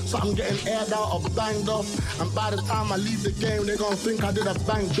standoffs, so I'm getting aired out or banged off. And by the time I leave the game, they gon' think I did a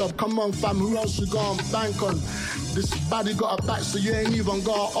bank job. Come on fam, who else you gonna bank on? This body got a back, so you ain't even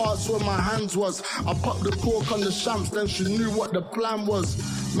got to ask where my hands was. I popped the cork on the shamps, then she knew what the plan was.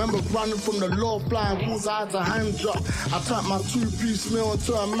 Remember running from the law, flying walls, I had a hand drop. I turned my 2-piece meal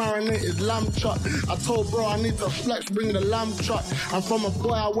into a marinated lamb chop. I told bro I need to flex, bring the lamb truck. And from a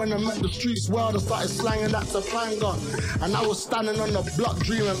boy I went and met the streets world, I started slanging that Topanga. And I was standing on the block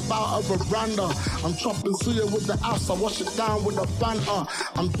dreaming about a veranda. I'm chopping suya with the ass, I wash it down with the Fanta.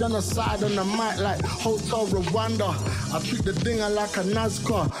 I'm genocide on the mic like Hotel Rwanda. I treat the dinger like a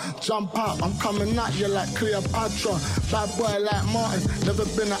NASCAR. Jump out, I'm coming at you like Cleopatra. Bad boy like Martin, never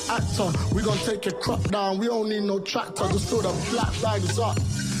been an actor. We gon' take your crop down, we don't need no tractor. Just fill the black bags up.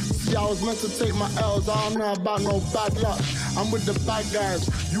 See, I was meant to take my L's, I don't know about no bad luck. I'm with the bad guys,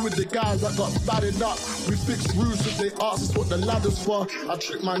 you with the guys that got batted up. We fix roofs if they ask us what the ladder's for. I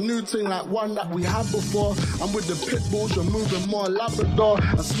treat my new thing like one that we had before. I'm with the pit bulls, you're moving more Labrador.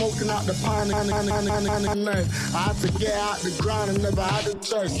 I'm smoking out the pine, I had to get out the ground and never had a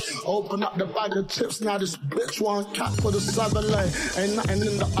choice. Open up the bag of chips, now this bitch want cat for the Saturday. Ain't nothing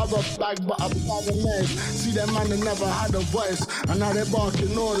in the other bag but a bag of maize. See them man, they never had a voice, and now they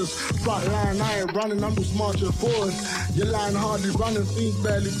barking orders. Front line, I ain't running, I'm just marching forward. Your line hardly running, things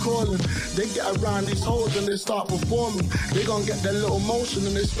barely calling. They get around these hoes and they start performing. They gon' get their little motion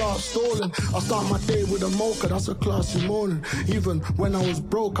and they start stalling. I start my day with a mocha, that's a classy morning. Even when I was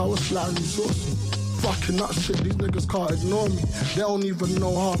broke, I was slightly saucy. Fucking up shit, these niggas can't ignore me. They don't even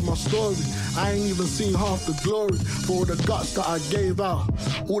know half my story. I ain't even seen half the glory for all the guts that I gave out.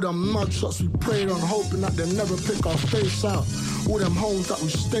 All the mud shots we prayed on, hoping that they never pick our face out. All them homes that we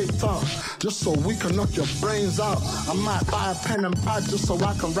staked out, just so we can knock your brains out. I might buy a pen and pad just so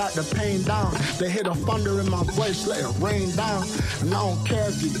I can write the pain down. They hear the thunder in my voice, let it rain down. And I don't care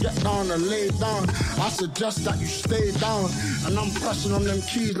if you get down or lay down, I suggest that you stay down. And I'm pressing on them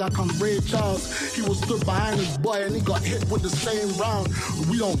keys like I'm Ray Charles. He was stood behind his boy and he got hit with the same round.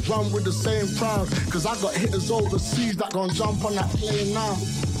 We don't run with the same crowd, cause I got hitters overseas that gon' jump on that plane now.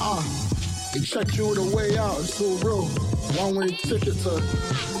 They check you the way out, it's so real. One-way ticket to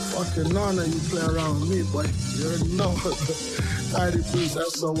fucking Nana, you play around with me, boy. You already know. Tidy Boots,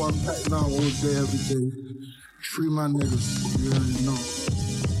 that's all one pack now, all day, every day. Free my niggas, you already know.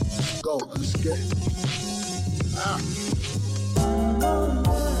 Let's go, let's get it.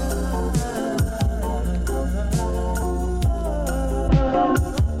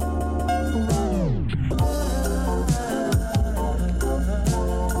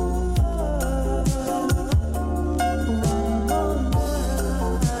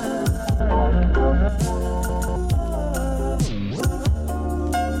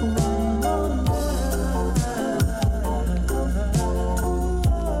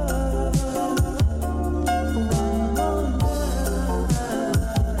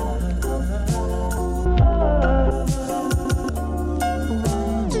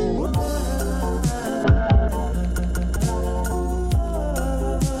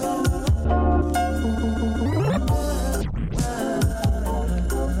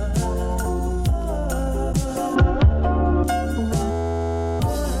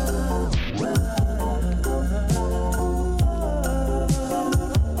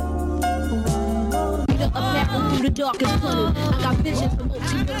 Darkest tunnel. I got visions for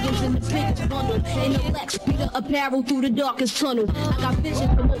multi-millions in the biggest bundle. In the Lex, Peter apparel through the darkest tunnel. I got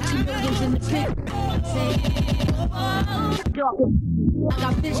visions for multi-millions in the biggest I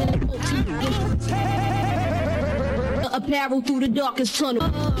got visions for multi-millions apparel through the darkest tunnel.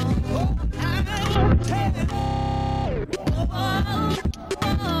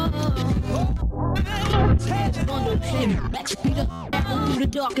 Lex, Peter through the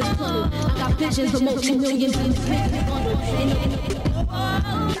darkest tunnel. I got visions of multi-millions in the biggest bundle.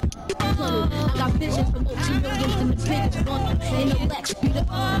 I got visions for multi-millions in the biggest bundle. In the Lex, Peter.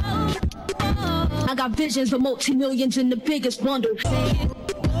 I got visions for multi-millions in the biggest bundle.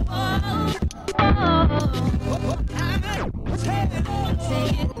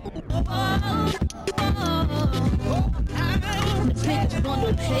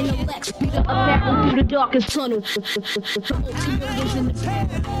 In the Lex, Peter apparel through the darkest tunnel. Multi-millions in the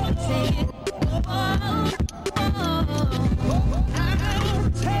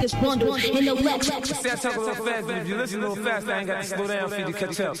biggest bundle. In the Lex. See, I talk a little fast, but if you listen a little fast, I ain't got to slow down for you to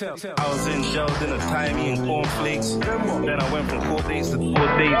catch up. I was in jail, then a timey and cornflakes. Then I went from court days to 4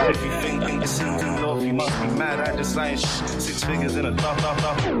 days. If you think this isn't love, you must be mad. I just signed 6 figures in a tough.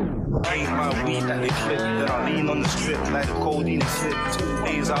 Ain't my weed that they flip. Then I lean on the strip like the codeine slip. 2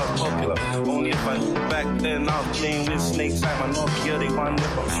 days I was popular. Only if I look back then I was playing with snakes like my Nokia. They wonder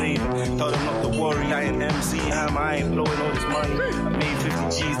if I'm saving. Tell them not to worry. I ain't MC Ham. I ain't blowing all this money. I made 50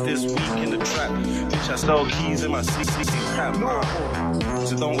 G's this week in the trap. Bitch, I sell keys in my CCC crap.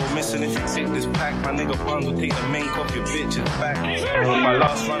 So don't go missing if you take this pack. My nigga Bond will take the mink off your bitch's back. On my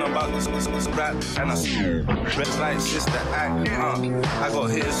last run I'm about to rap. And I see red lights, sister act. I got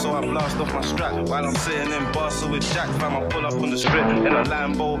hit so I blast off my strap. While I'm sitting in Barca with Jack, fam, I pull up on the strip in a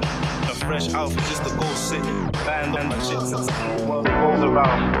Lambo. A fresh outfit just to go sit. Band on my shit. World goes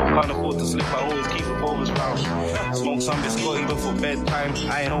around. Can't afford to slip, I always keep revolvers round. Smoke some biscotti before bedtime.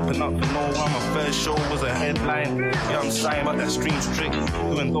 I ain't open up for no one. My first show was a headline. Yeah, I'm signed, but that stream's tricky.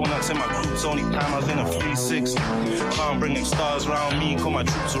 Doing donuts in my groups, only time I was in a 3-6. Can't bring them stars round me, call my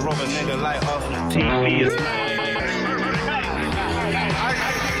troops will rob a nigga like off the TV. It's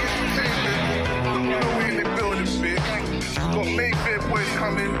got Mayfair boys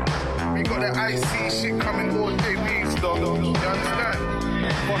coming, we got the IC shit coming all day, please, dog. You understand?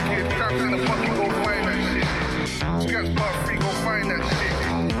 Fucking traps in the fucking go find that shit. Scraps part 3, go find that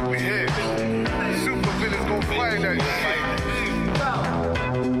shit. We here. Super villains go find that shit.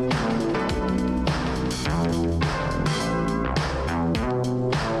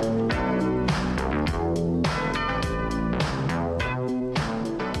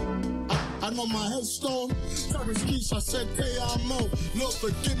 On my headstone, cover speech, I said KMO. Look,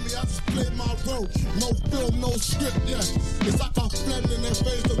 forgive me, I just played my role. No film, no script, yeah. It's like I'm flattening in their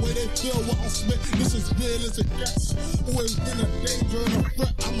face the way they feel what I spit. This is real as it gets. Always been a danger and a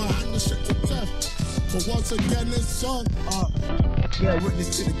threat. I'ma hand the shit to death. But once again, it's on. Yeah,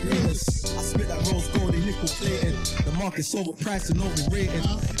 witness to the greatest. I spit that rose gold, they nickel plated. The market's overpriced and overrated.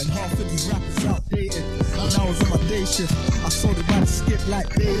 And half of these rappers outdated. When I was on my day shift, I saw the rap skip like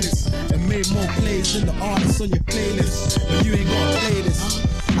Davis. And made more plays than the artists on your playlist. But you ain't gonna play this.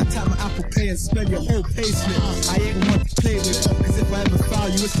 I tap my Apple Pay and spend your whole payslip. I ain't the one to play with, cause if I ever foul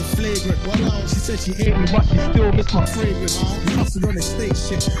you, it's the flagrant. She said she hate me, but she still miss my fragrance. We hustled on the state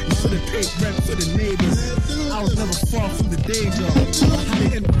shit, we should've paid rent for the neighbors. I was never far from the danger. I had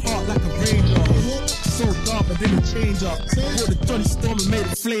it in the park like a ranger. So dark, I didn't change up. Brought the Johnny Storm and made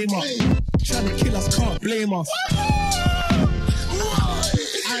it flame up. Trying to kill us, can't blame us.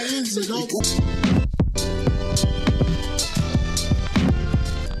 I answered, dog.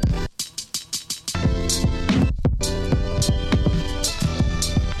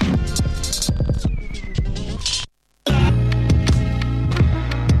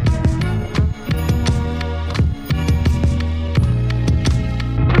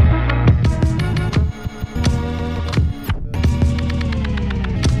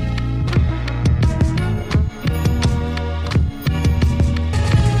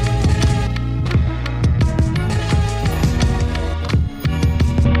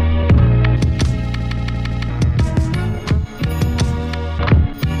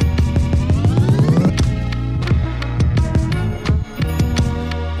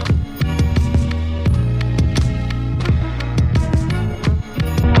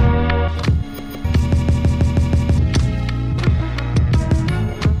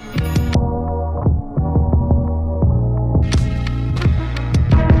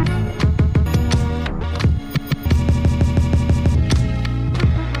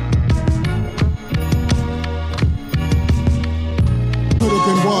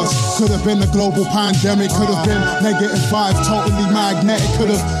 Could have been a global pandemic, could have been negative vibes, totally magnetic,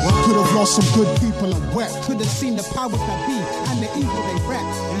 could have lost some good people and wept. Could have seen the powers that be and the evil they rap.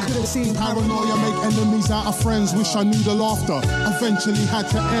 Could have seen paranoia make enemies out of friends. Wish I knew the laughter eventually had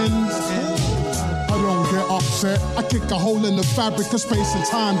to end. I don't get upset. I kick a hole in the fabric of space and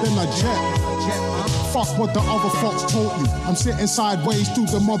time, then I jet. Fuck what the other fox taught you. I'm sitting sideways through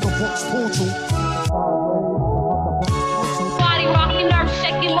the motherbox portal. Body rocking, nerve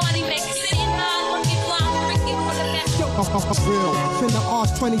shaking, money making, sitting high, looking fly, freaking for the best. Real. Finna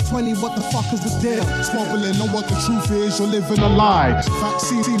ask 2020, what the fuck is the deal? Smuggling know what the truth is, you're living a lie.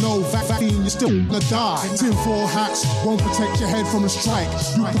 Vaccine, no vaccine, you're still gonna die. Tinfoil hats won't protect your head from a strike.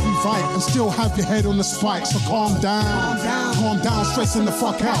 You could be right and still have your head on the spike. So calm down, stressing the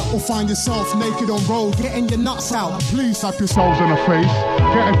fuck out. Or find yourself naked on road, getting your nuts out. Please slap yourselves in the face.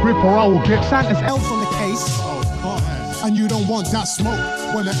 Get a grip or I will get Santa's elf on the case. And you don't want that smoke.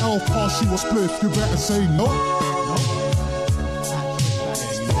 When the elf pass you a spliff, you better say no.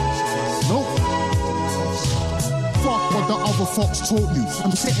 Fuck what the other fox taught you.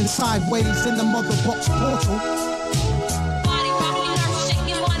 I'm sitting sideways in the mother box portal. Body rocking, nerve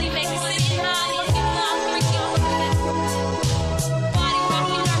shaking, money making, sitting high, looking fly, freaking for the best. Body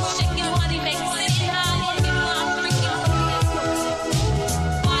rocking, nerve shaking.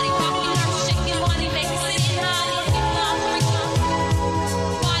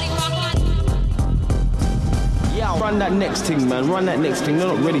 run that next thing, man. Run that next thing. They're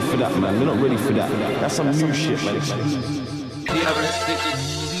not ready for that, man. They're not ready for that. That's some new shit, man.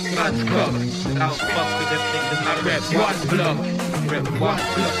 Guns cock, now fuck with them niggas. I rep one block, rep one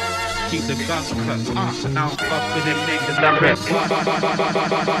block. Keep the guns cocked. Now fuck with them niggas. I rep one.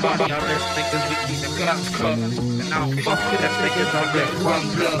 Y'all rest niggas, we keep the guns cocked. Now fuck with them niggas. I rep one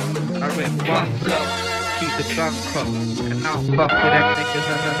block. I rep one block. Keep the guns cocked. And now fuck with them niggas.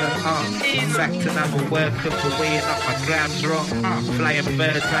 Back to now my work up for weighing up my grams wrong. Flying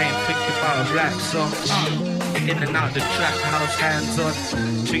birds, I ain't thinking about a rap song. In and out the trap house, hands on.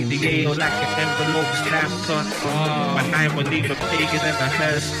 Treat the AO like an envelope stamped on. My 9 will leave a pagan in a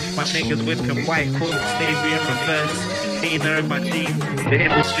hearse. My niggas whipping white coats, stay in reverse. Ain't in my deep. The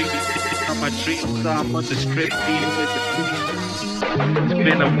industry be sitting on my dreams, so I'm on the strip dealing with the tweet. It's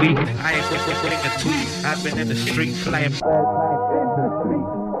been a week, I ain't putting a tweet. I've been in the street flying birds,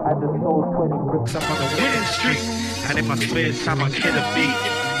 I just sold 20 bricks, I'm on the winning streak. And in my spare time I kill a beat.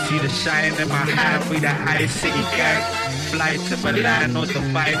 See the shine in my hand, we the high city gang. Fly to Milan or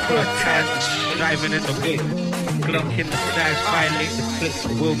Dubai for a tan. Driving in the whip, Glock in the stash. Violate the clip,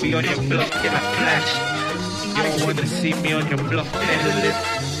 we'll be on your block in a flash. You don't wanna see me on your block, peddling.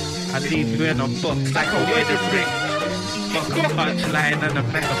 I leave you in a box like a wedding ring. Fuck a punchline and a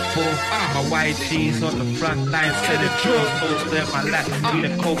metaphor. My white G's on the front line, selling drugs, poster in my lap. We the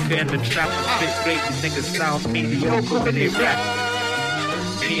coca in the trap, spit great, these niggas sound mediocre when they rap.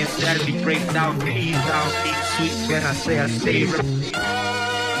 Me and Daddy break down, peas down, eat sweets when I say I stay real.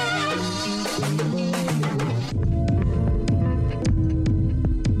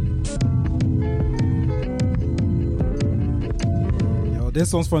 Yo,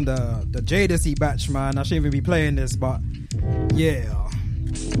 this one's from the Jadesy batch, man. I shouldn't even be playing this, but yeah.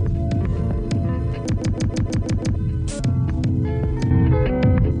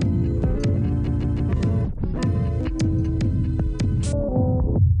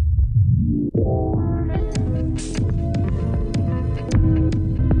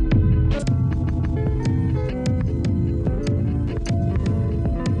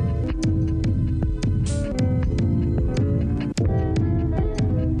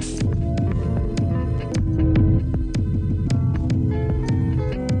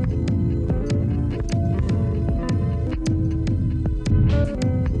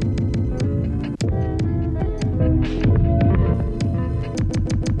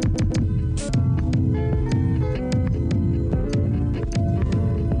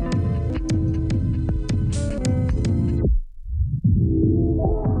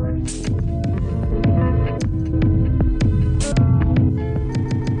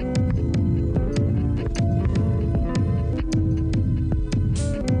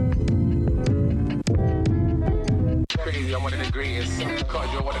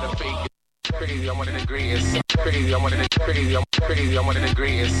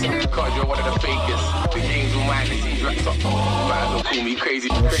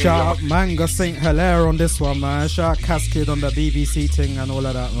 Shout out Manga Saint Hilaire on this one, man. Shout out Cascade on the BBC thing and all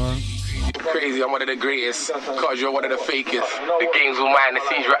of that, man. Crazy, I'm one of the greatest, cause you're one of the fakest. The game's all mine, the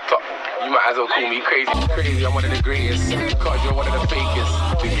scene's wrapped up. You might as well call me crazy. Crazy, I'm one of the greatest, cause you're one of the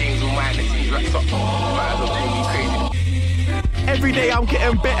fakest. The game's all mine, the scene's wrapped up. You might as well call me crazy. Every day I'm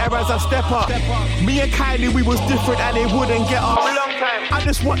getting better as I step up. Me and Kylie, we was different and they wouldn't get up. I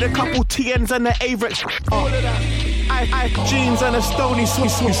just want a couple TNs and the Averett. I jeans and a stony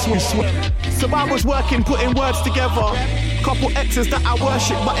sweet. So I was working, putting words together. Couple exes that I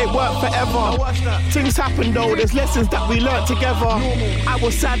worship, but it worked forever. Things happen though, there's lessons that we learnt together. I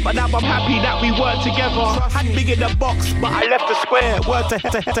was sad, but now I'm happy that we worked together. Had big in the box, but I left the square. Word to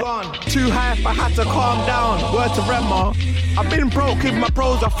head. Too high, I had to calm down. Word to Rema. I've been broke with my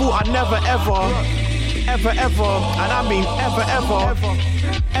pros, I thought I'd never ever, and I mean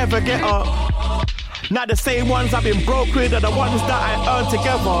ever get up. Now the same ones I've been broke with are the ones that I earned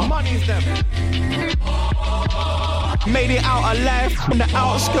together. Money's them. Made it out alive, from the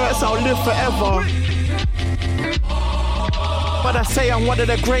outskirts I'll live forever. But I say I'm one of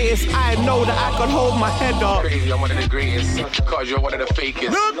the greatest, I know that I can hold my head up. Crazy, I'm one of the greatest, cause you're one of the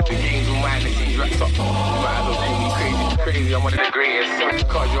fakest. The game's all mine, the scene's wrapped up. You might as well call me crazy. Crazy, I'm one of the greatest,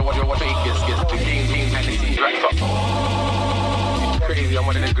 cause you're one of the fakest. The game's all mine, the scene's wrapped up. Crazy, I'm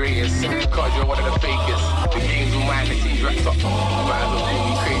one of the greatest, cause you're one of the fakest. The game's all mine, the scene's wrapped up. You might as well call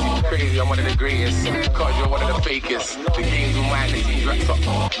me crazy. Crazy, I'm one of the greatest, cause you're one of the fakest. The game's all mine, the scene's wrapped up.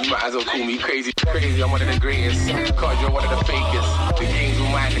 You might as well call me crazy. Crazy, I'm one of the greatest, cause you're one of the fakest. The game's all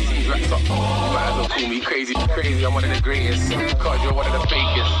mine, the scene's wrapped up. You might as well call me crazy. Crazy, I'm one of the greatest, cause you're one of the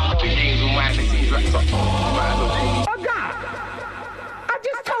fakest. The game's all mine, the scene's wrapped up. You might as well call me. Oh God, I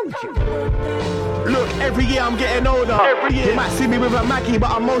just told you. Look, Every year I'm getting older. Every year. You might see me with a Maggie,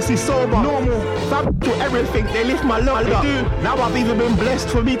 but I'm mostly sober. Normal. Fam do everything, they lift my load up. Now I've even been blessed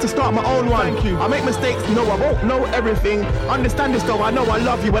for me to start my own one. Thank you. I make mistakes, no, I won't know everything. Understand this though, I know I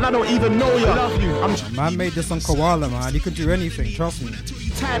love you, and I don't even know you. I love you. Man made this on Koala, man. You can do anything, trust me.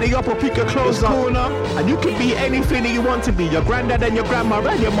 Tidy up or pick your clothes up. And you can be anything that you want to be. Your granddad and your grandma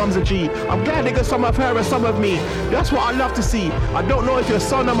and your mum's a G. I'm glad they got some of her and some of me. That's what I love to see. I don't know if you're a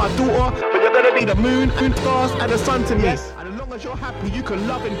son or my daughter, but you're gonna be the moon, stars, and the sun to me. Yes. And as long as you're happy, you can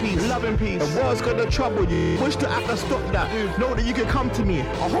love in peace. Love in peace. The world's gonna trouble you. Wish to have to stop that. Know that you can come to me.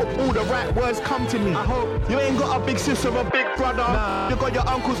 I hope all the right words come to me. I hope you ain't got a big sister or a big brother. Nah. You got your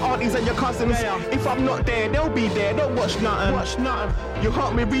uncles, aunties, and your cousins. If I'm not there, they'll be there. Don't watch nothing. Watch nothing. You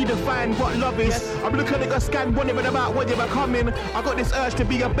help me redefine what love is. Yes. I'm looking at a scan, wondering about what you're becoming. I got this urge to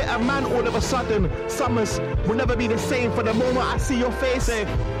be a better man all of a sudden. Summers will never be the same for the moment I see your face.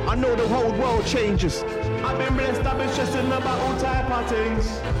 I know the whole world changes. I've been blessed, I've been stressing about all type of things.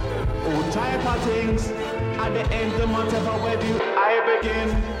 All type of things. At the end of the month, if I wed you, I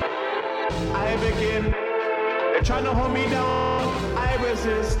begin. They're trying to hold me down, I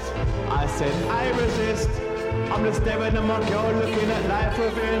resist. I said I resist. I'm just staring at my girl, looking at life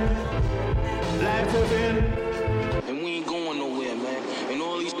within. And we ain't going nowhere, man. And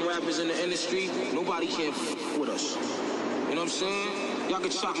all these rappers in the industry, nobody can f with us. You know what I'm saying? Y'all can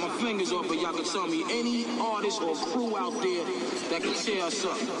chop my fingers off, but y'all can tell me any artist or crew out there that can tear us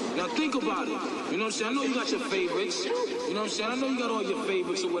up. Now think about it. You know what I'm saying? I know you got your favorites. You know what I'm saying? I know you got all your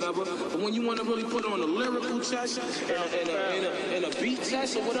favorites or whatever. But when you want to really put on a lyrical test and a beat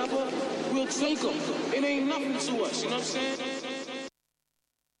test or whatever, we'll take them. It ain't nothing to us. You know what I'm saying?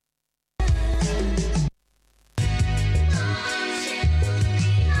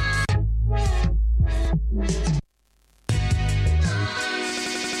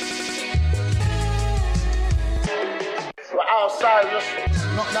 Outside, just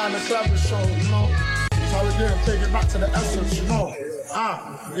knock down the club and show, you know. That's how we do it, take it back to the essence, you know.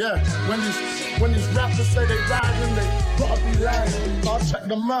 Yeah. When these rappers say they riding, they gotta be lying. I'll check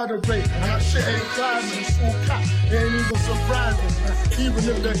the murder rate, and that shit ain't climbing. It's all cap, they ain't even surprising. Even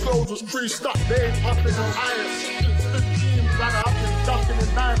if their clothes was creased up, they ain't up in no iron. 15 ran up and ducking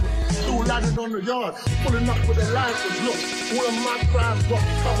and diving. Two landed on the yard, pulling up with the lifers. Look, all of my crimes got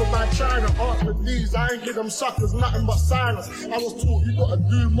covered by China. Art with these, I ain't give them suckers nothing but silence. I was taught you gotta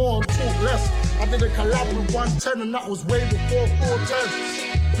do more and talk less. I did a collab with 110 and that was way before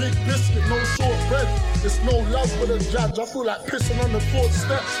 410. Big biscuit, no short bread. It's no love for the judge. I feel like pissing on the court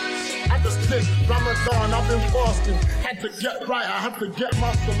steps. I just did Ramadan, I've been fasting. Had to get right, I had to get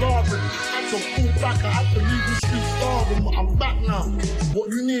my salary. Had to pull back, I had to leave the street starving. But I'm back now. What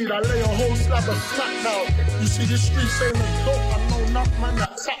you need, I lay a whole slab of smack now. You see this street saying it's dope, I know enough man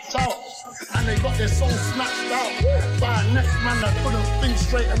that tapped out. And they got their soul snatched out by a next man that couldn't think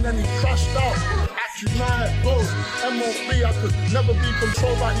straight and then he crashed out. Actually, now it goes. MOB, I could never be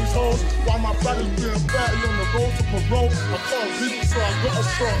controlled by these hoes. While my brother's being 30 on the road to parole. I can't visit, so I got a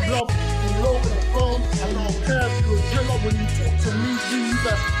strong love. You low the phone, I don't care if you're a driller. When you talk to me, you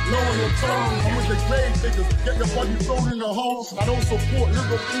best lower your tone. I'm with the grave diggers, get your body thrown in the hole. I don't support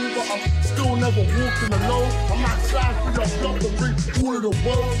Liverpool, but I'm still never walking alone. I might slide through the block to bring all of the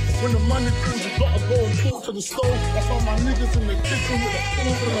world. When the money comes, you gotta go and talk to the stove. That's why my niggas in the kitchen with a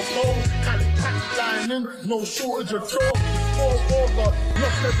food and a bowl. Cali packs flying in, no shortage of talk. It's 4 God,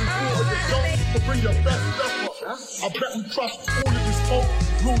 not every quarter the dough. To bring your best effort. I bet we trust all of this talk.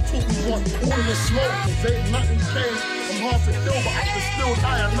 Real talk, we want all of the smoke. Cause ain't nothing changed. I'm hard to kill, but I can still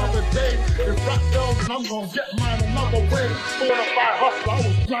die another day. If rap girls, and I'm gonna get mine another way. Bonafide hustler, I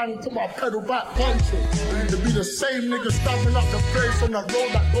was grinding to my pedal back punching. To be the same nigga stabbing up the place on the road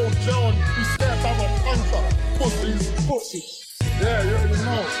that go jail and be scared to have a puncher. Pussies. Yeah, you already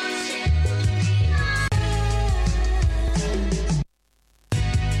know.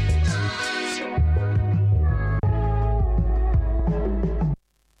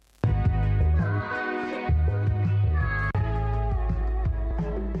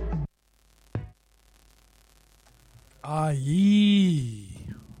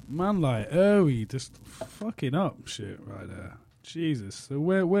 Man like Eahwee just fucking up shit right there. Jesus. So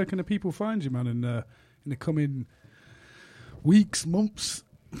where can the people find you, man, in the coming weeks, months?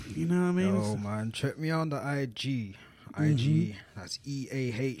 You know what I mean? Yo, man, check me on the IG. That's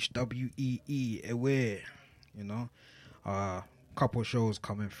EAHWEE, Eahwee. You know, couple shows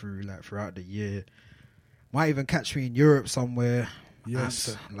coming through like throughout the year. Might even catch me in Europe somewhere.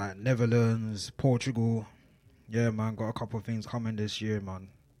 Yes, like Netherlands, Portugal. Yeah, man, got a couple of things coming this year, man.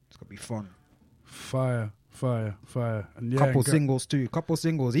 It's gonna be fun. Fire. Fire. And yeah, Couple singles too.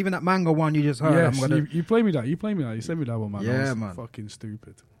 Even that Mango one you just heard. Yes, you play me that. You sent me that one, man. Yeah, That was man. Fucking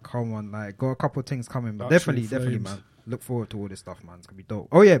stupid. Come on, like, got a couple things coming, but Actual definitely, flames. man. Look forward to all this stuff, man. It's gonna be dope.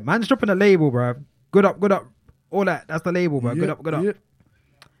 Oh yeah, man's dropping a label, bro. Good up. All that's the label, bro. Yep, Good up. yep.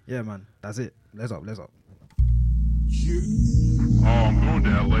 Yeah, man. That's it. Let's up. I'm going to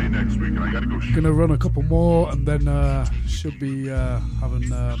LA next week and I gotta go shoot. Gonna run a couple more and then should be having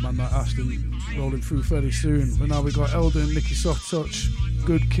Man Like Ashden rolling through fairly soon. But now we got Eldon, Nicky Soft Touch,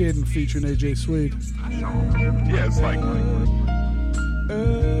 Good Kid, and featuring AJ Swede. Yeah, it's like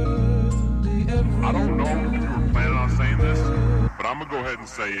I don't know if you were planning on saying this, but I'm gonna go ahead and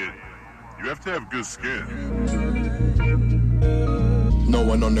say it. You have to have good skin. No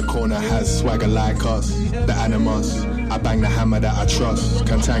one on the corner has swagger like us. The animus, I bang the hammer that I trust.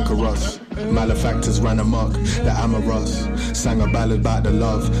 Cantankerous, malefactors ran amok. The amorous, sang a ballad about the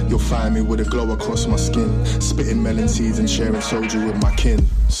love. You'll find me with a glow across my skin. Spitting melon seeds and sharing soju with my kin.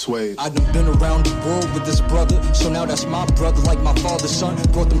 Sway. I done been around the world with this brother, so now that's my brother, like my father's son.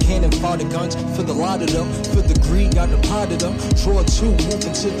 Brought them cannon fodder guns for the lot of them. For the greed, got the pot of them. Draw two, move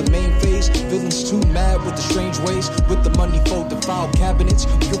into the main phase. Villains too mad with the strange ways. With the money fold the file cabinets.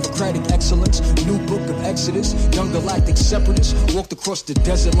 Bureaucratic excellence, new book of Exodus. Young galactic separatists walked across the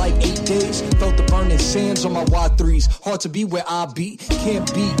desert like 8 days. Felt the burning sands on my Y3s. Hard to be where I be,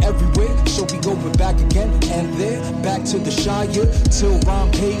 can't be everywhere. So we going back again and there. Back to the Shire, till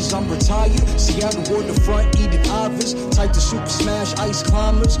rhyme pays, I'm retired. Seattle waterfront, eating Ivers. Type to super smash ice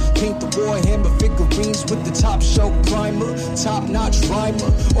climbers. Paint the Warhammer figurines with the top shelf primer. Top notch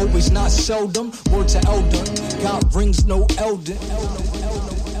rhymer, always not seldom. Word to Eldon, got rings, no Eldon.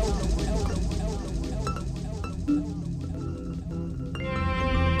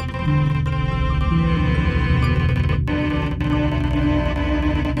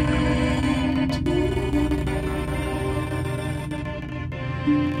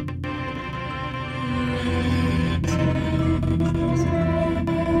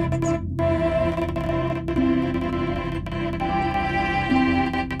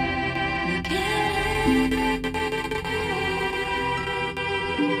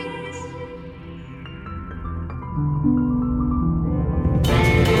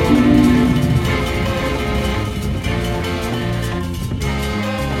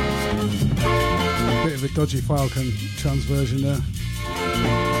 Dodgy file transversion there.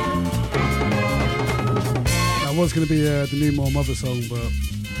 That was going to be the new More Mother song, but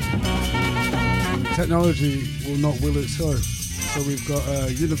technology will not will it so. So we've got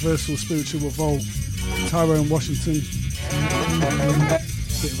Universal Spiritual Revolt, Tyrone Washington.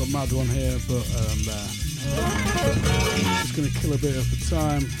 Bit of a mad one here, but just going to kill a bit of the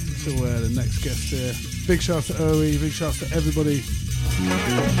time until the next guest here. Big shout to Eahwee, big shout to everybody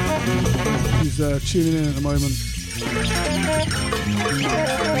who's tuning in at the moment.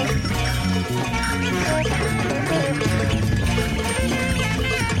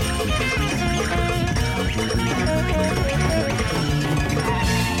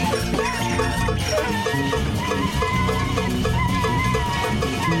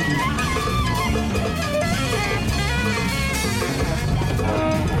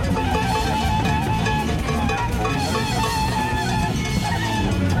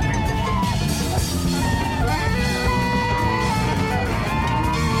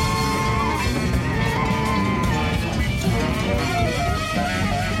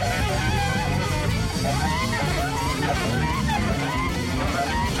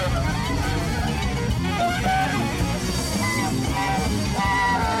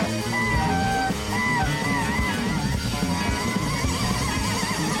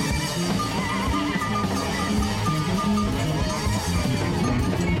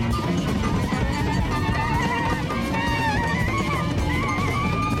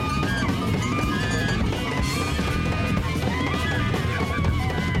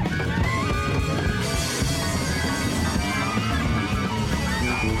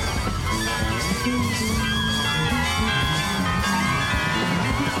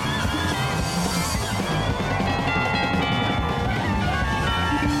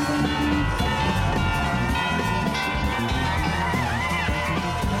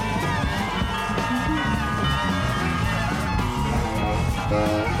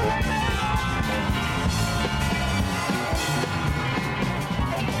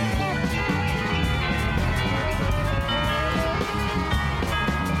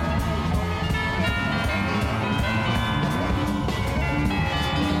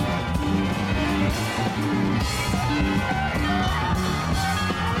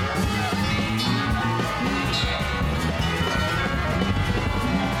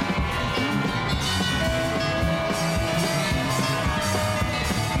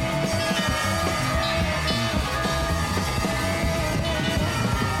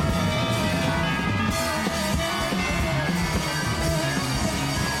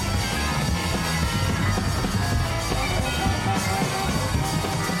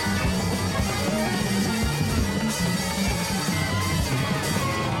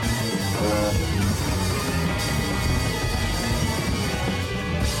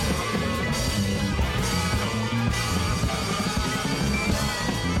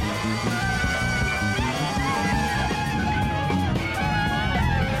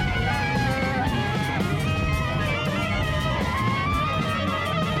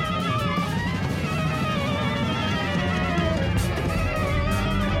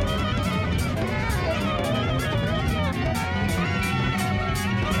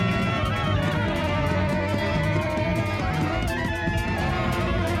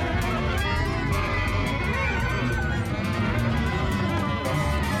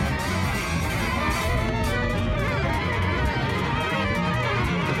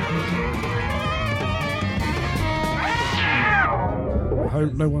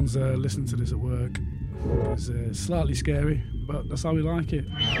 hope no one's listening to this at work. It's slightly scary, but that's how we like it.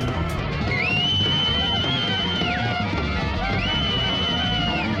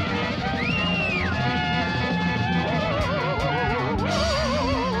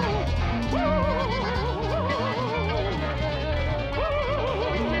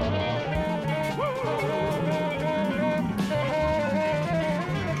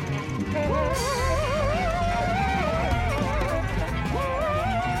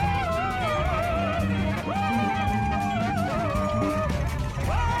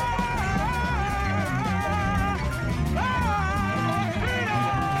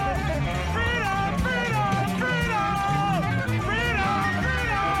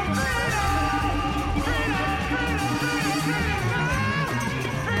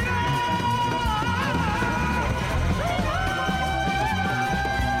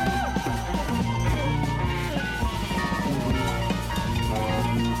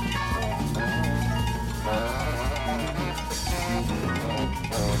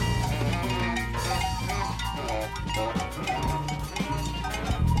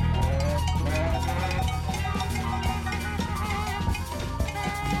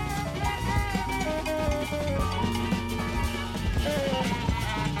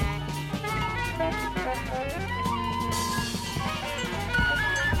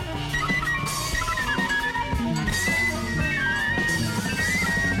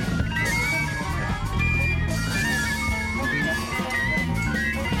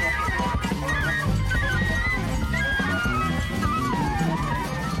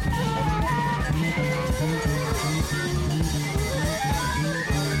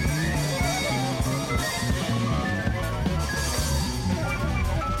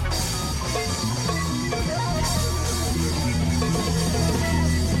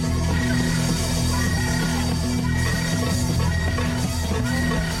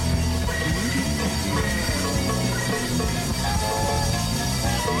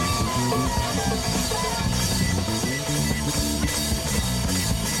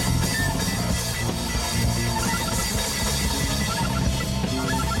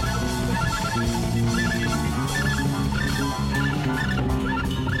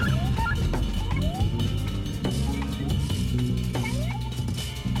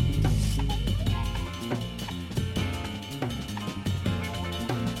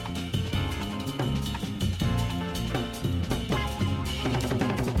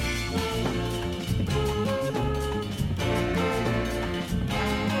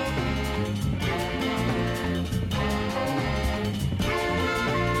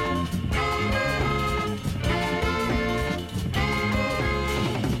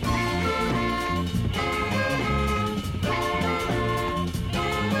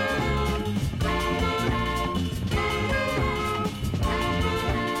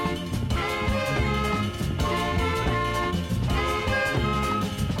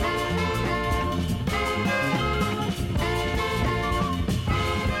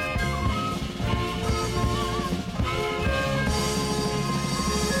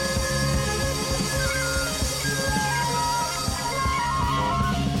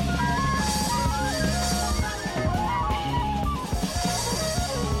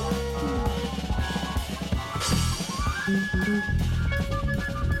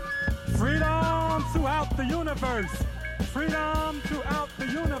 Freedom throughout the universe. Freedom throughout the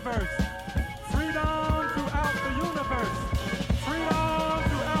universe. Freedom throughout the universe. Freedom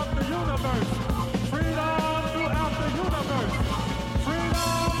throughout the universe. Freedom throughout the universe.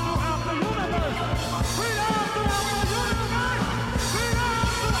 Freedom throughout the universe. Freedom throughout the universe. Freedom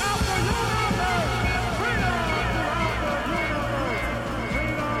throughout the universe.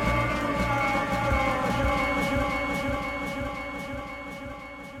 Freedom throughout the universe.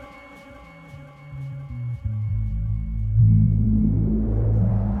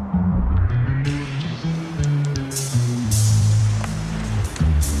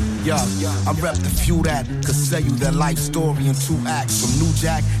 I rep the few that could sell you their life story in 2 acts. From New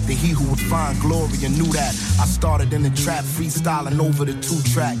Jack to he who would find glory and knew that. I started in the trap freestyling over the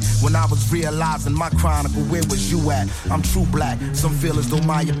 2-track. When I was realizing my chronicle, where was you at? I'm true black. Some feel as though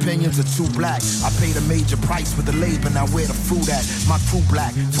my opinions are too black. I paid a major price for the labor, now where the fruit at? My crew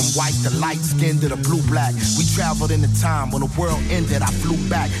black, from white to light skin to the blue black. We traveled in a time when the world ended. I flew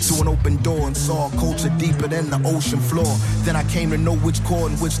back to an open door and saw a culture deeper than the ocean floor. Then I came to know which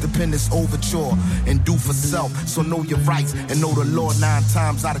chord and which dependence overture. And do for self, so know your rights and know the law. 9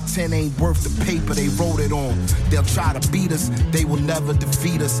 times out of 10 ain't worth the paper they wrote it on. They'll try to beat us, they will never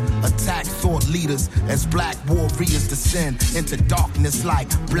defeat us. Attack thought leaders as black warriors descend into darkness like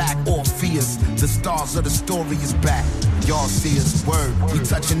black Orpheus. The stars of the story is back. y'all see us word. We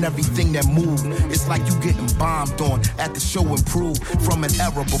touching everything that move. It's like you getting bombed on at the show Improve. From an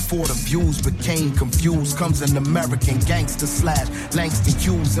era before the views became confused, comes an American gangster / Langston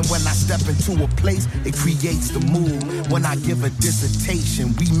Hughes. And when I step into a place, it creates the mood. When I give a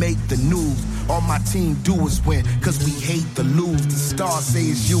dissertation, we make the news. All my team do is win, cause we hate to lose. The stars say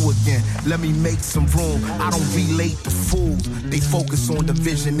it's you again. Let me make some room. I don't relate to fools. They focus on the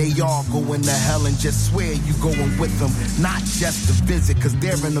vision. They all going to hell and just swear you going with them. Not just to visit, cause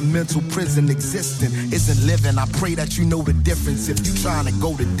they're in a mental prison. Existing isn't living. I pray that you know the difference. If you trying to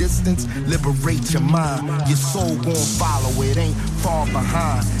go the distance, liberate your mind. Your soul gon' follow. It ain't far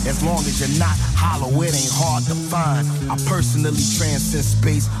behind. As long as you're not hollow, it ain't hard to find. I personally transcend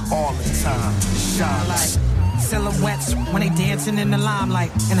space all the time. Shine like silhouettes when they dancing in the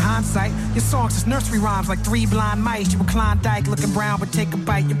limelight. In hindsight, your songs is nursery rhymes like three blind mice. You were Klondike looking brown, but take a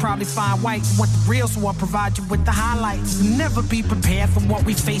bite, you probably find white. You want the real, so I'll provide you with the highlights. Never be prepared for what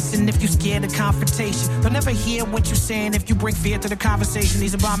we facing if you scared of confrontation. They'll never hear what you're saying if you bring fear to the conversation.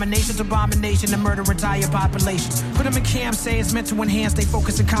 These abominations, abomination, and murder entire populations. Put them in camp, say it's meant to enhance their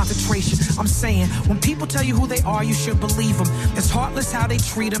focus and concentration. I'm saying, when people tell you who they are, you should believe them. It's heartless how they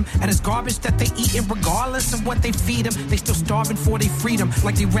treat them, and it's garbage that they eat, and regardless of what they feed them, they still starving for their freedom.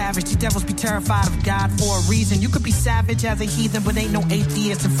 Like they ravaged, the devils be terrified of God for a reason. You could be savage as a heathen, but ain't no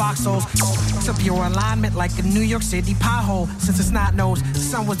atheists and foxholes. It's up your alignment like a New York City pothole. Since it's not nose, the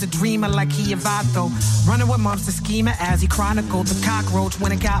son was a dreamer like Eahwee. Running with mumps, the schemer as he chronicled the cockroach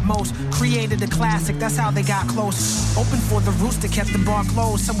when it got most. Created a classic, that's how they got close. Open for the rooster, kept the bar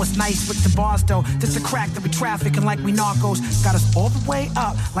closed. Some was nice with the bars though. This the crack that we trafficking like we narcos. Got us all the way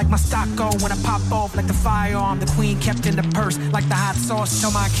up like my stock go when I pop off like the firearm. The queen kept in the purse like the hot sauce.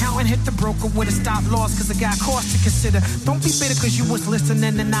 Tell my accountant hit the broker with a stop loss, cause I got cost to consider. Don't be bitter cause you was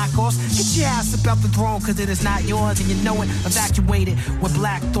listening to knockoffs. Get your ass up out the throne cause it is not yours and you know it. Evacuated with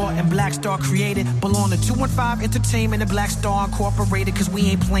Black Thought and Black Star created. Belong to 215 Entertainment and Black Star Incorporated, cause we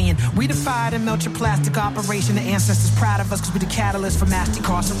ain't playing. We defied and melt your plastic operation. The ancestors proud of us cause we the catalyst for mass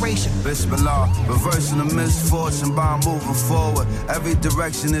incarceration. Bismillah, reversing the misfortune by moving forward. Every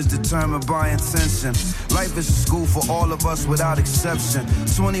direction is determined by intention. Life is a school for all of us without exception.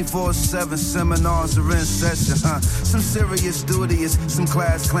 24/7 seminars are in session. Some serious studious, some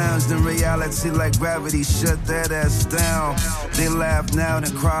class clowns. Then reality like gravity shut that ass down. They laugh now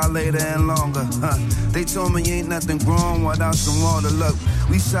then cry later and longer. They told me ain't nothing growing without some water. Look,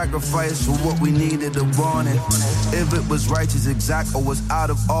 we sacrificed for what we needed or wanted. If it was righteous, exact, or was out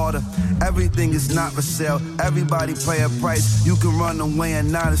of order. Everything is not for sale. Everybody pay a price. You can run away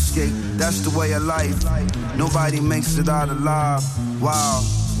and not escape. That's the way of life. Nobody makes it out alive. Wow.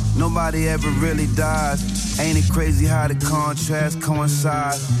 Nobody ever really dies. Ain't it crazy how the contrast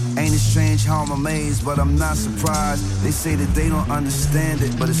coincide? Ain't it strange how I'm amazed, but I'm not surprised. They say that they don't understand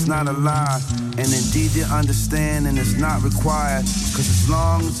it, but it's not a lie. And indeed your understanding is not required. Cause as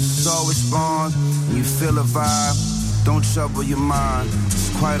long as the soul responds and you feel a vibe, don't trouble your mind, it's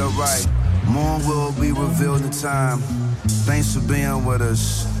quite alright. More will be revealed in time. Thanks for being with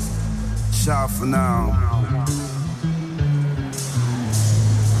us. Ciao for now.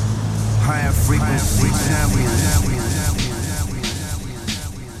 Higher frequency champions.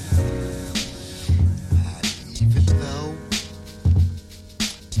 Even though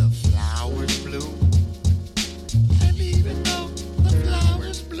the flowers bloom, and even though the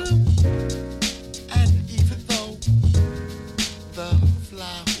flowers bloom, and even though the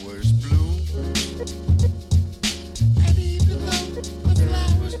flowers bloom, and even though the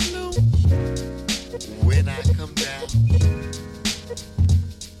flowers bloom, when I come down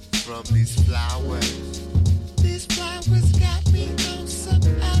from these flowers got me on some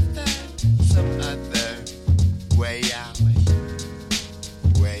other way out,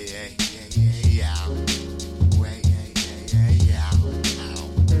 way out, way out.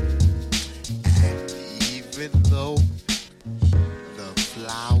 And even though the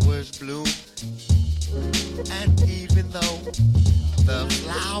flowers bloom, and even though the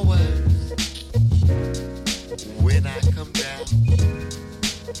flowers, when I come down,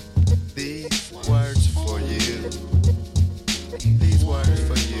 these words for you, these words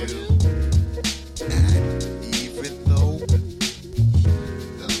for you. And even though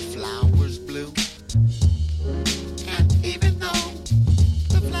the flowers bloom, and even though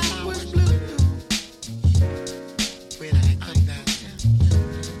the flowers bloom, when I come down,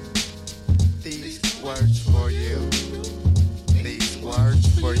 these words for you, these words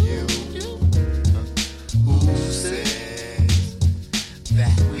for you. Who says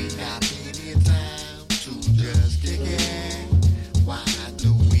that we got plenty of time to just kick it? Why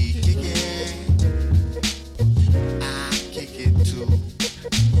do we kick it? I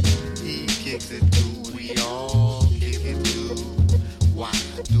Is it do we all kick it too? Why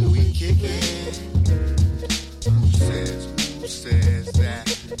do we kick it? Who says that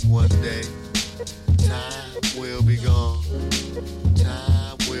one day time will be gone?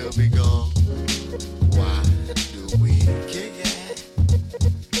 Time will be gone. Why do we kick it?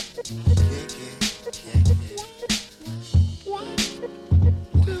 Kick it, kick it. Why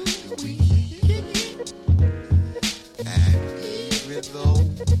do we kick it? And even though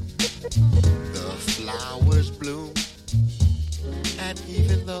the flowers bloom, and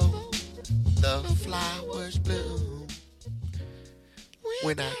even though the flowers bloom,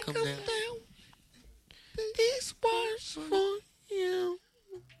 when I come down, these words for you.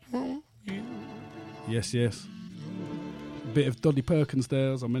 Yes, yes. A bit of Dudley Perkins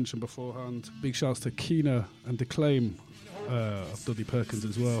there, as I mentioned beforehand. Big shouts to Keena and Declaim of Dudley Perkins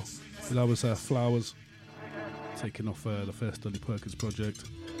as well. That was Flowers, taking off the first Dudley Perkins project.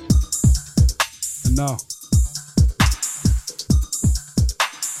 And now,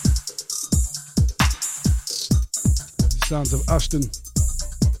 sounds of Ashden,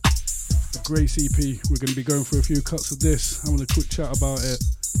 the Grace EP. We're going to be going through a few cuts of this, having a quick chat about it,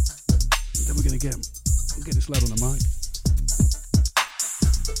 and then we're going to get this lad on the mic.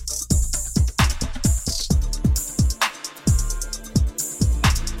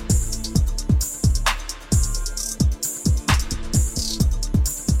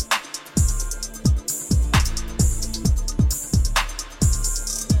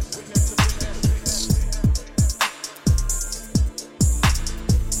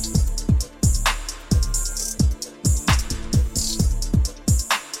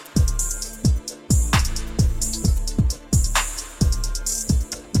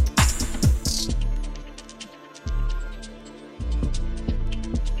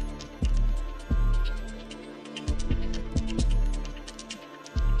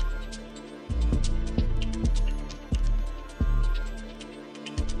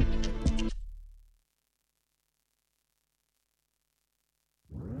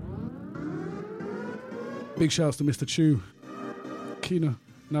 Big shouts to Mr. Chew, Keena.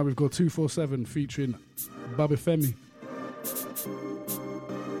 Now we've got 247 featuring Babifemi.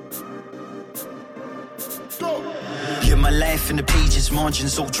 Get my life in the pages,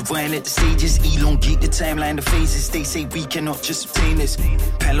 margins ultraviolet, the stages elongate the timeline, the phases. They say we cannot just obtain this.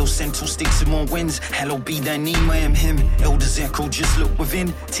 Palo Santo stakes and more wins. Hello be thy name, I am him. Elders echo, just look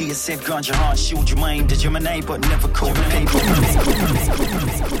within. Tia said, guard your heart, shield your mind. The Gemini, but never cold the pain.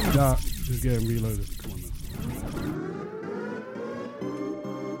 Nah, just getting reloaded. Come on now.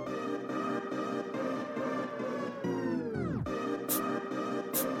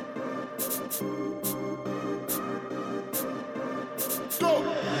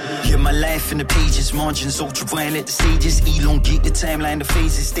 My life in the pages, margins ultraviolet, the stages elongate the timeline, the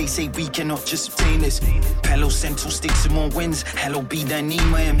phases. They say we cannot just obtain this. Palo Santo stakes and more wins. Hello be thy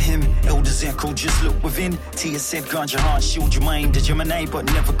name, I am him. Elders echo, just look within. Tia said, guard your heart, shield your mind. The Gemini, but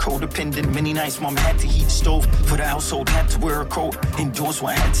never codependent. Many nights mom had to heat the stove. For the household, had to wear a coat. Indoors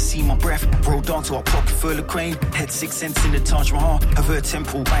where I had to see my breath. Rolled down to a pocket full of crane. Had 6 cents in the Taj Mahal of her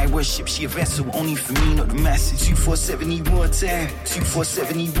temple. I worship, she a vessel, only for me, not the masses. 247 wartime,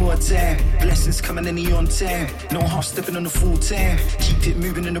 247 wartime. Blessings coming in the on time. No half stepping on the full time. Keep it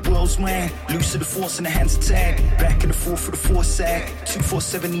moving in the world's mind. Loose to the force in the hands of tag. Back in the four for the foresight.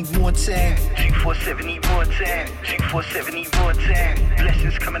 247 need more time. 247 need more time. 247 need more time.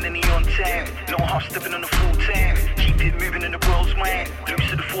 Blessings coming in the on time. No half stepping on the full time. Keep it moving in the world's mind. Loose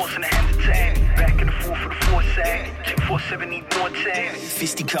to the force in the hands of tag. Back in the four for the foresight. 247 need more time.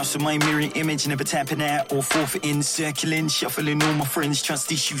 Fisticuffs with my mirror image. Never tapping out or forfeiting. Circling, shuffling all my friends.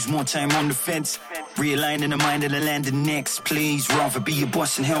 Trust issues. More time on the fence. Realigning the mind of the land and next, please. Rather be a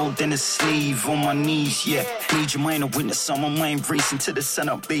boss in hell than a slave on my knees, yeah. Need your mind, a witness on my mind. Racing to the sun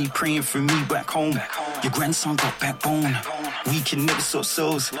up, babe, praying for me back home. Your grandson got backbone. We can never sort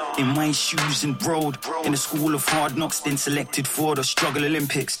souls. In my shoes and road. In the school of hard knocks, then selected for the struggle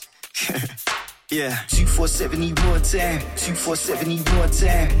Olympics. Yeah, 247 wartime, 247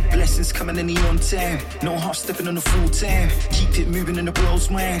 wartime. Blessings coming in the on time. No half stepping on the full time. Keep it moving in the world's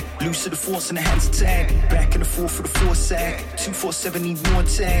mind. Loose to the force in the hands of tag. Back in the four for the foresight. 247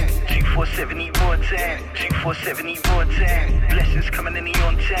 wartime, 247 wartime, 247 wartime. Blessings coming in the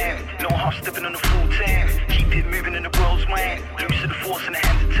on time. No half stepping on the full time. Keep it moving in the world's mind. Loose to the force in the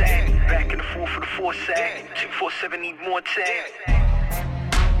hands of tag. Back in the four for the foresight. 247 wartime.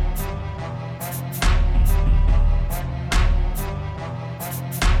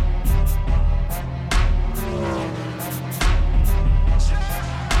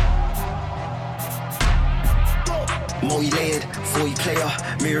 layered, 40 player,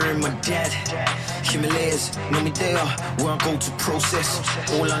 mirroring my dad. Himalayas, know me there, where I go to process.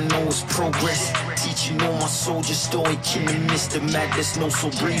 All I know is progress. Teaching all my soldiers stoic in the midst of madness. No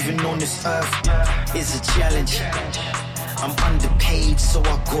soul breathing on this earth is a challenge. I'm underpaid, so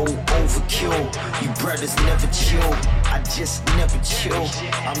I go overkill. You brothers never chill, I just never chill.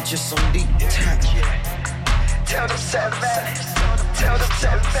 I'm just on the attack. Tell them seven valleys, tell them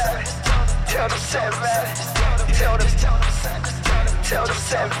seven valleys, tell them seven valleys, tell them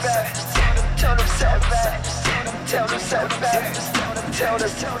seven valleys, tell them seven valleys, tell them seven valleys, tell them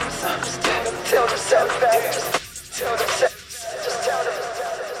seven valleys, tell them seven valleys, tell them seven.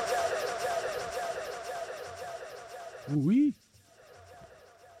 Oui.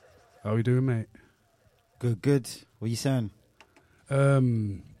 How we doing, mate? Good. What are you saying?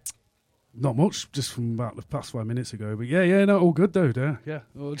 Not much, just from about the past 5 minutes ago. But yeah, no, all good though. Yeah.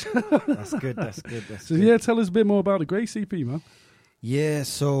 That's good. So yeah, tell us a bit more about the Grace EP, man. Yeah,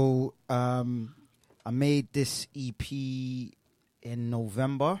 so I made this EP in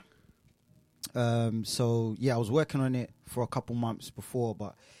November. So yeah, I was working on it for a couple months before,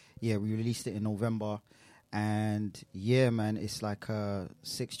 but yeah, we released it in November. And yeah, man, it's like a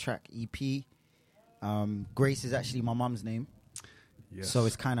 6-track EP. Grace is actually my mum's name. Yes. So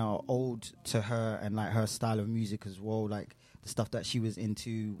it's kind of ode to her and like her style of music as well, like the stuff that she was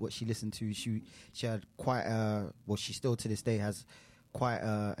into, what she listened to. She had quite a, well, she still to this day has quite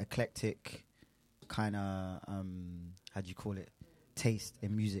a eclectic kind of, how do you call it, taste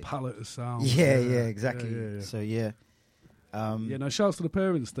in music. Palette of sound. Yeah, exactly. Yeah. So yeah. No, shouts to the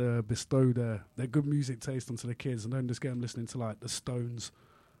parents that bestow their good music taste onto the kids and don't just get them listening to like the Stones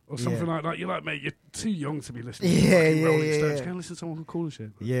or something like that. You're like, mate, you're too young to be listening to Rolling Stones. You can't listen to someone cool and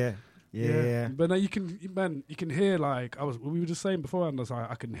shit. Yeah. But no, you can hear like we were just saying beforehand. I was like,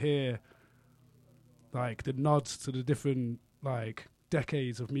 I can hear like the nods to the different like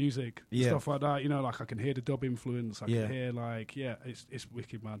decades of music, stuff like that. You know, like I can hear the dub influence. I can hear like, it's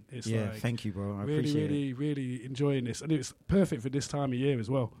wicked, man. It's like, thank you, bro. I really, appreciate really, it. really enjoying this, and it's perfect for this time of year as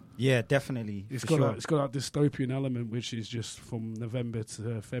well. Yeah, definitely. It's got that dystopian element, which is just from November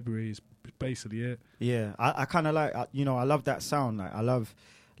to February. Is basically it. Yeah, I kind of like, I love that sound. Like I love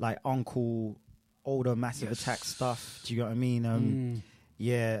like Uncle, older Massive Attack stuff. Do you know what I mean?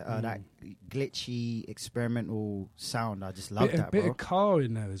 That glitchy experimental sound. I just love that, bro. A bit of Car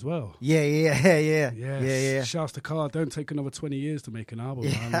in there as well. Yeah. Shouts to Car. Don't take another 20 years to make an album,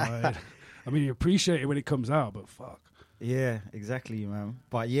 man. Like, I mean, you appreciate it when it comes out, but fuck. Yeah, exactly, man.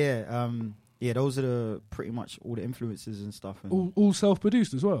 But those are pretty much all the influences and stuff. And all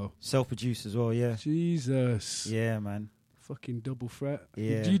self-produced as well? Self-produced as well, yeah. Jesus. Yeah, man. Fucking double threat.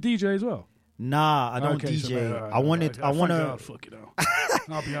 Yeah. Do you DJ as well? Nah, I don't DJ. So I want to. Fuck it out.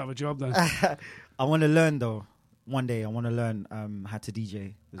 I'll be out of a job then. I want to learn though. One day I want to learn how to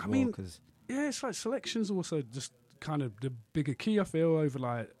DJ as well. Cause it's like selection's also just kind of the bigger key. I feel over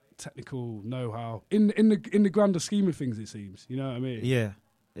like technical know-how in the grander scheme of things. It seems, you know what I mean? Yeah,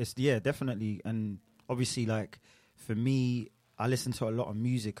 it's definitely. And obviously, like for me, I listen to a lot of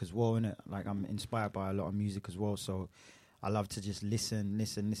music as well, innit? Like I'm inspired by a lot of music as well, so I love to just listen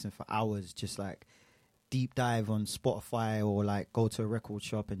for hours, just like deep dive on Spotify or like go to a record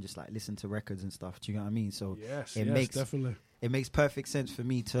shop and just like listen to records and stuff. Do you know what I mean? So definitely. It makes perfect sense for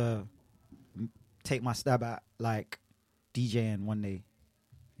me to take my stab at like DJing one day.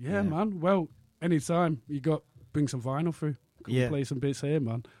 Yeah, man. Well, anytime you bring some vinyl through. Play some bits here,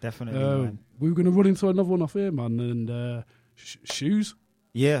 man. Definitely, man. We're going to run into another one off here, man. And shoes.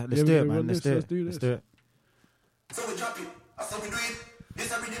 Yeah, let's do it, man. Let's do it. So we drop it, so we do it.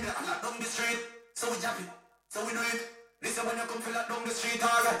 This every day I'm locked down the street. So we drop it, so we do it. Listen when you come feel like down the street.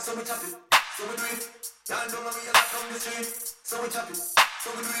 Alright, so we chop it, so we do it. Y'all don't know me, you locked down the street. So we chop it,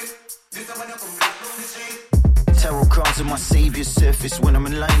 so we do it. Listen when you come feel like down the street. Tarot cards on my savior's surface. When I'm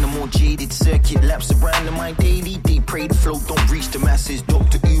in line, I'm more jaded. Circuit laps around in my daily. They pray the flow don't reach the masses.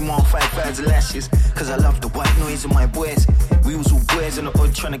 Dr. Umar, 5,000 lashes. Cause I love the white noise of my boys. We was all boys on the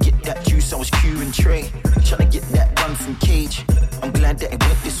odd trying to get that juice. I was Q and Trey, trying to get that run from Cage. I'm glad that it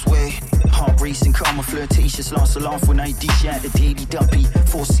went this way. Heart racing, calm flirtatious. Last a laugh when I dish out the daily dumpy.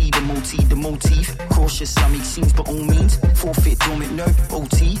 4C the motif. Cautious, I make scenes by all means. Forfeit, dormant, no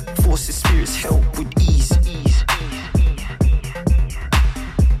OT. Forces spirits help with ease.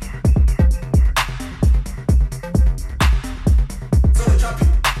 So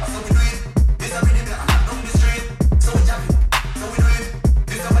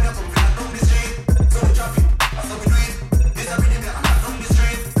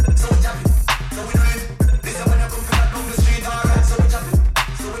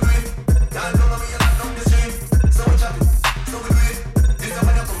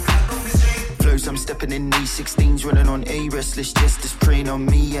on A, restless jesters preying on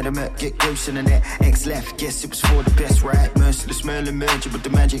me. Had a Merc get close in the net, X left, guess it was for the best, right? Merciless Merlin merging with the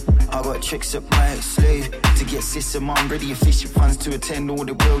magic. I got tricks up my ex-slave to get sis and mom ready, efficient funds to attend all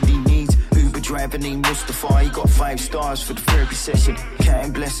the world he needs. Uber driver named Mustafa, he got 5 stars for the therapy session.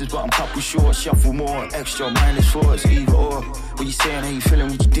 Counting blessings, but I'm couple short, shuffle more, extra minus 4s, either or. What you saying, how you feeling,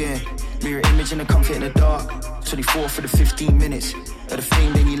 what you doing? Mirror image and the comfort in the dark. 24 for the 15 minutes of the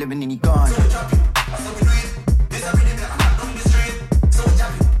fame, then you living and you gone.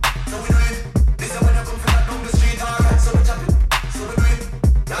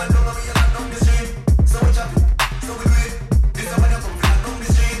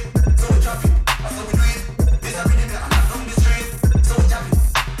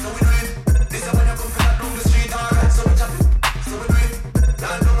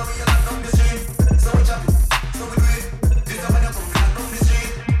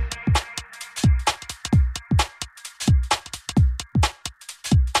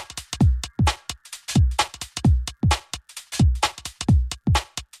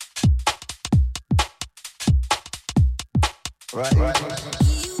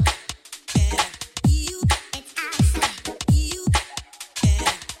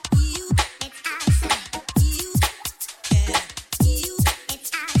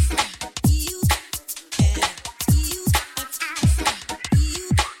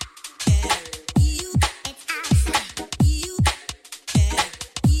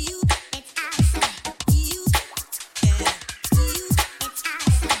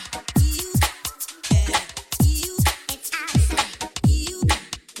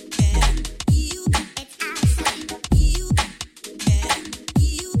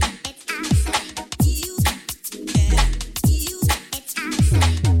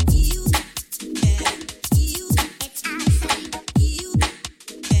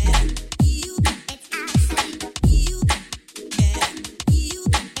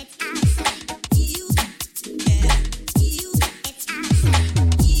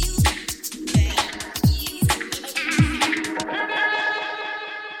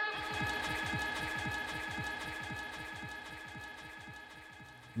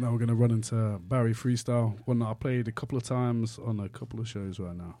 Now we're going to run into Barry Freestyle, one that I played a couple of times on a couple of shows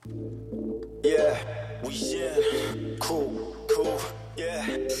right now. Yeah, we share. Cool, yeah.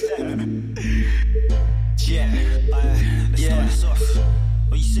 Let's start this off.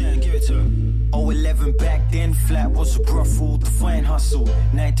 What you saying? Give it to him. 011 back then, flat was a brothel, define hustle.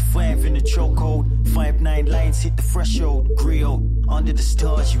 9 to 5 in the chokehold. 5'9" lions hit the threshold. Grill under the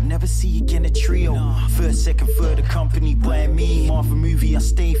stars, you never see again a trio. First, second, third, accompanied by me. Marvel movie, I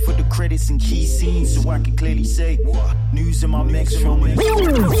stay for the credits and key scenes, so I can clearly say news in my mix from it.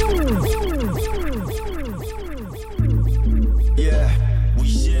 Yeah, we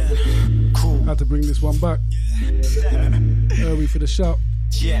share. Cool. Had to bring this one back. Eahwee for the shout.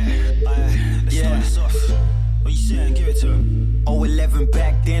 Let's start this off. What you saying? Give it to him. 011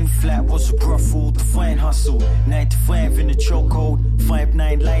 back then, flat was a brothel, define hustle. 9 to 5 in the chokehold.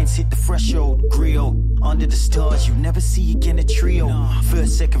 5'9" lions hit the threshold. Grill under the stars, you never see again a trio.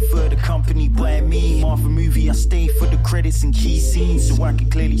 First, second, third, accompanied by me. Marvel movie, I stay for the credits and key scenes, so I can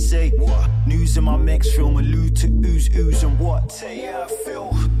clearly say news in my mix film allude to ooze and what. Say how I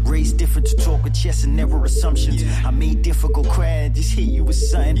feel. Raised different to talk with chess and never assumptions. I made difficult cry, just hit you with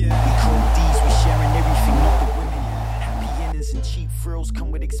something. We cold D's, we sharing everything, not the women. Happy endings and cheap thrills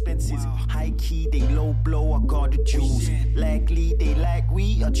come with expenses. High key, they low blow, I guard the jewels. Likely, they like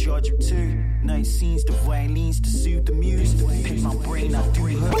we, I charge them too. Night scenes, the violins to soothe the muse. Pick my brain, I do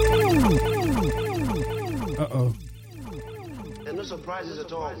her. Uh-oh. And no surprises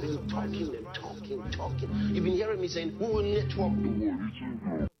at all. We've been talking and talking. You've been hearing me saying, who will network the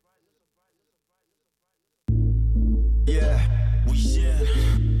world? Yeah, we share.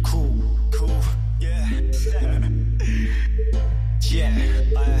 Cool, yeah. Let's start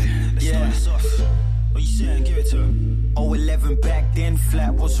this off. What you saying? Give it to him. 011 back then,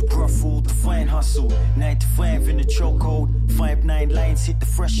 flat was a brothel, define hustle. 9 to 5 in the chokehold. 5'9" lions hit the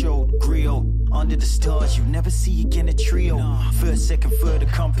threshold. Grill under the stars, you never see again a trio. First, second, third,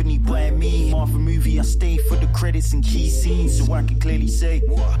 accompanied by me. Marvel movie, I stay for the credits and key scenes, so I can clearly say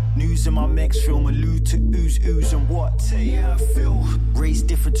news in my mix film allude to ooze and what. Say how I feel. Raised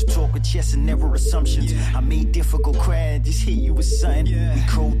different to talk with chess and never assumptions. I made difficult cry, just hit you with something. We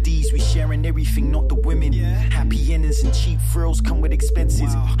cold D's, we sharing everything, not the women. Happy endings and cheap thrills come with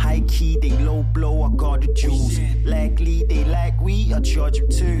expenses. High key, they low blow, I guard the jewels. Likely, they like we, I charge them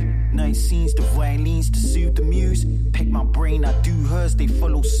too. Night scenes, the violins to soothe the muse. Pick my brain, I do hers, they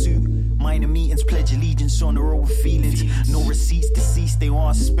follow suit. Minor meetings, pledge allegiance on their own feelings. No receipts, deceased, they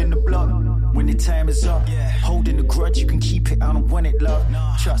want to spin the block. when the time is up. Holding a grudge, you can keep it, I don't want it, love.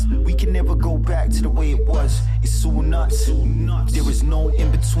 Trust, we can never go back to the way it was. It's all nuts. There is no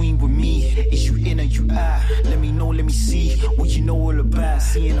in between with me. Is you in or you out? Let me know, let me see what you know all about.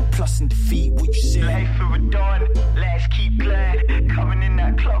 Seeing a plus and defeat, what you say? Life for a dawn, let's keep glad. Coming in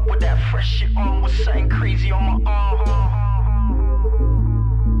that club with that fresh shit on, with something crazy on my arm.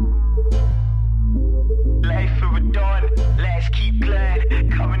 Life for a dawn, let's keep glad.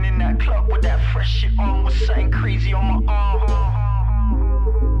 Coming in that club with that fresh shit on, with something crazy on my arm.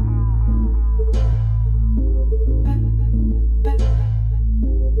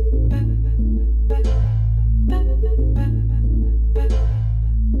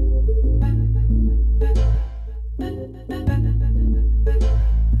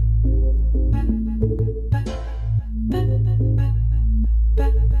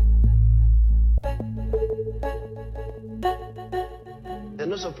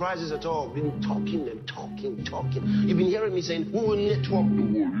 No surprises at all. Been talking and talking. You've been hearing me saying, we will network the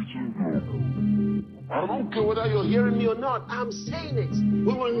world. I don't care whether you're hearing me or not. I'm saying it.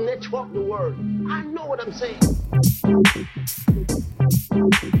 We will network the world. I know what I'm saying.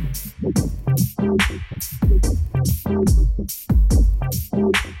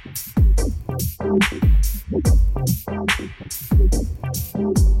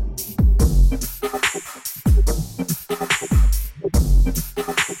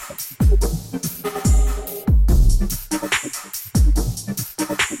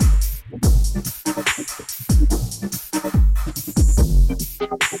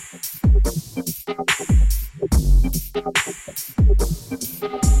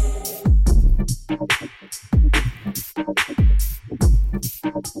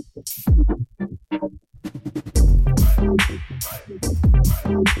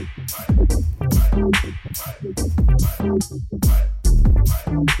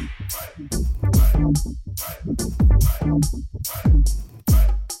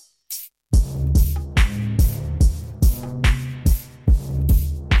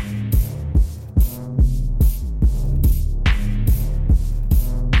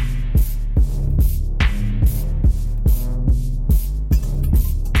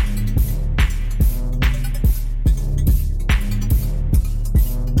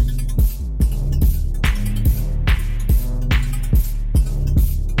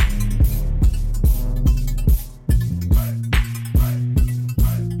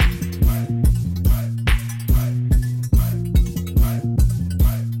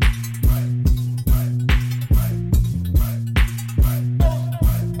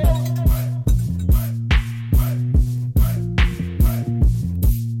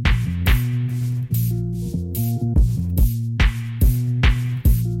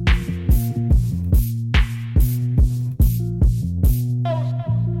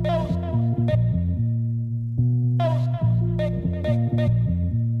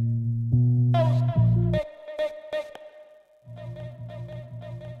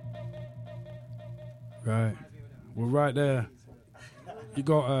 Right, we're right there. You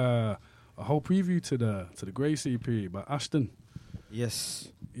got a whole preview to the Grace EP by Ashden. Yes.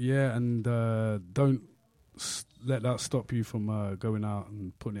 Yeah, and don't let that stop you from going out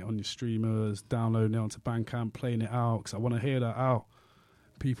and putting it on your streamers, downloading it onto Bandcamp, playing it out, because I want to hear that out.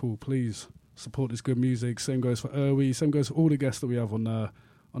 People, please support this good music. Same goes for Eahwee. Same goes for all the guests that we have on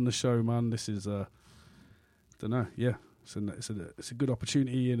the show, man. This is, don't know, yeah. It's a good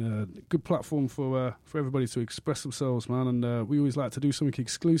opportunity and a good platform for everybody to express themselves, man. And we always like to do something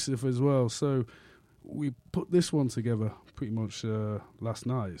exclusive as well. So we put this one together pretty much last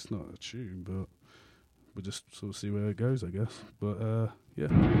night. It's not a tune, but we'll just sort of see where it goes, I guess. But yeah,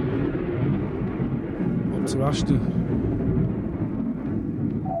 up to Ashden.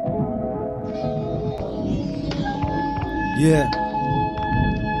 Yeah,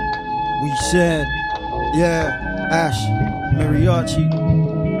 we said, yeah. Ash, Morriarchi.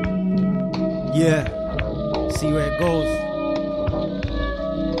 Yeah, see where it goes.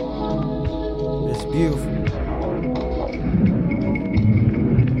 It's beautiful.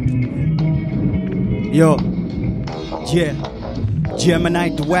 Yo, yeah. Gemini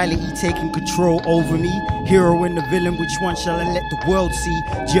duality taking control over me. Hero and the villain, which one shall I let the world see?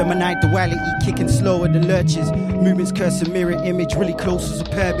 Gemini duality kicking slower than lurches. Movements curse a mirror image really close as a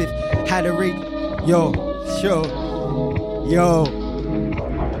perbith. Had a rate. Yo,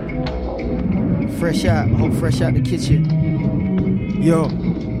 fresh out the kitchen. Yo,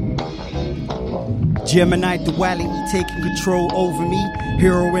 Gemini duality taking control over me.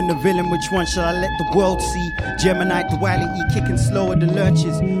 Hero and the villain, which one shall I let the world see? Gemini duality kicking slower than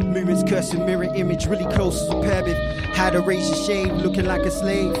lurches. Movements cursing mirror image really close as a perbith. Had a razor shave looking like a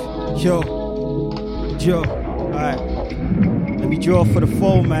slave. Yo. Joe. Alright. Let me draw for the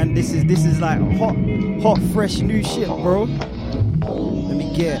foe, man. This is like hot, fresh new shit, bro. Let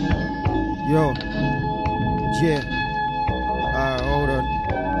me get. Yo. Yeah. Alright, hold on.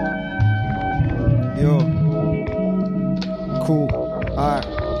 Yo. Cool. Alright.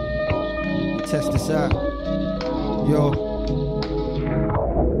 Test this out. Yo.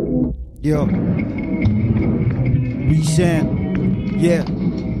 We saying, yeah.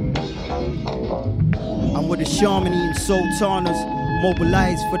 I'm with the Shamani and Sultanas,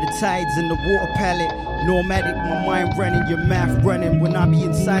 mobilized for the tides and the water palette. Nomadic, my mind running, your mouth running. When I be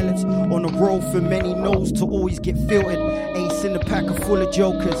in silence, on the road for many no's to always get filtered. Ace in the packer full of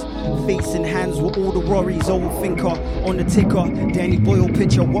jokers, facing hands with all the worries. Overthinker on the ticker, Danny Boyle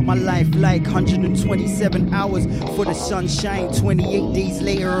picture. What my life like, 127 hours for the sunshine. 28 days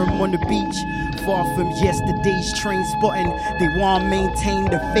later, I'm on the beach. Far from yesterday's train spotting. They want to maintain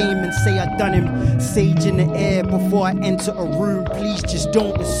the fame and say I done him. Sage in the air before I enter a room. Please just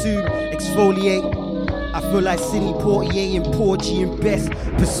don't assume. Exfoliate. I feel like Sidney Poitier and Porgy and Best.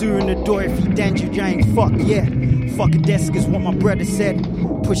 Pursuing the door if he dangerous, I ain't fuck, yeah. Fuck a desk is what my brother said.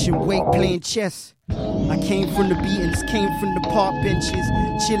 Pushing weight, playing chess. I came from the beatings, came from the park benches.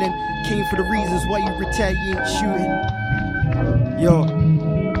 Chilling, came for the reasons why you retaliate shooting. Yo,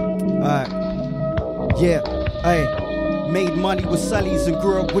 alright. Yeah, hey, made money with Sullies and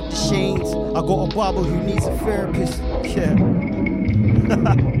grew up with the Shanes. I got a barber who needs a therapist. Yeah.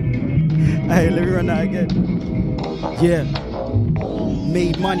 Hey, let me run that again. Yeah.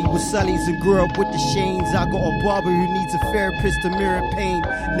 Made money with Sullies and grew up with the Shanes. I got a barber who needs a therapist to mirror pain.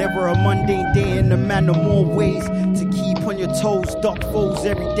 Never a mundane day in the manner, more ways to keep on your toes. Duck foes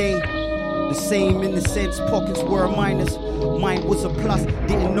every day. The same in the sense, pockets were a minus. Mine was a plus,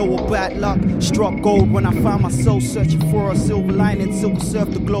 didn't know about luck. Struck gold when I found myself searching for a silver lining. Silver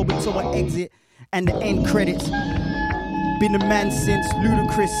surfed the globe until I exit and the end credits. Been a man since,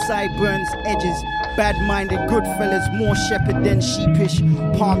 ludicrous, sideburns, edges. Bad-minded, good fellas, more shepherd than sheepish.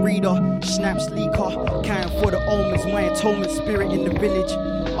 Palm reader, schnapps leaker. Carrying for the omens, my atonement spirit in the village.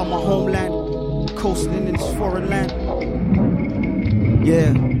 On my homeland, coasting in this foreign land.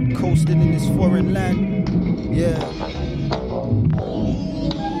 Yeah, coasting in this foreign land. Yeah.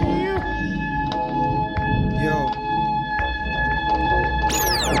 Yo.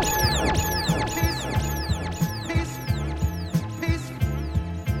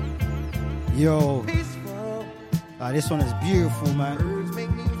 Yo. Ah, this one is beautiful, man.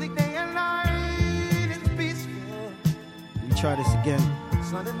 We try this again.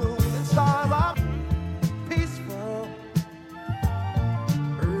 Sun and moon and stars are peaceful.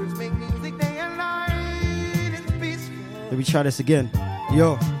 Birds make music day and night. It's peaceful. Let me try this again.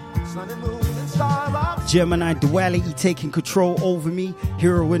 Yo. Sun and moon and stars are Gemini duality taking control over me.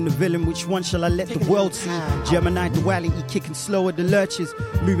 Hero and the villain, which one shall I let the world see? Gemini duality kicking slower than lurches.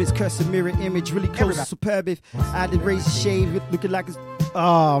 Movements cursor mirror image, really close to superb. If I had the razor shave, looking like it's...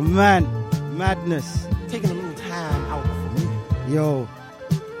 Oh, man. Madness. Taking a little time out for me. Yo.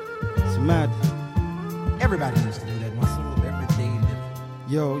 It's mad. Everybody used to do that once in every day living.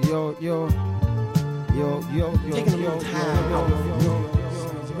 Yo. Taking a little time out for me.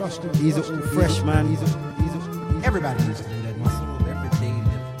 These are all fresh, man. These are Everybody used to do that once in every day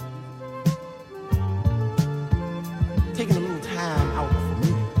living. Taking a little time out for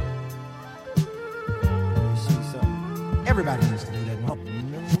me. Let me see something. Everybody used to do that.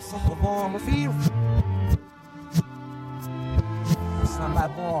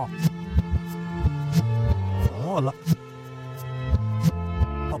 Somebody ball.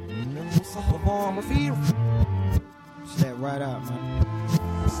 Just let right out,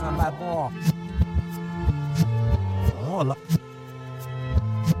 man. Somebody ball.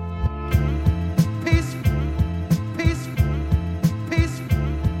 Peace.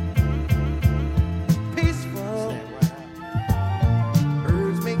 Peaceful.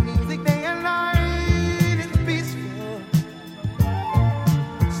 Birds make music day and night. It's peaceful.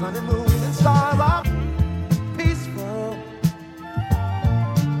 Sun and moon and stars are peaceful.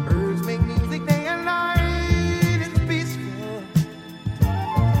 Birds make music day and night. It's peaceful.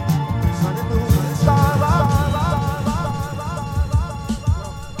 Sun and moon and stars are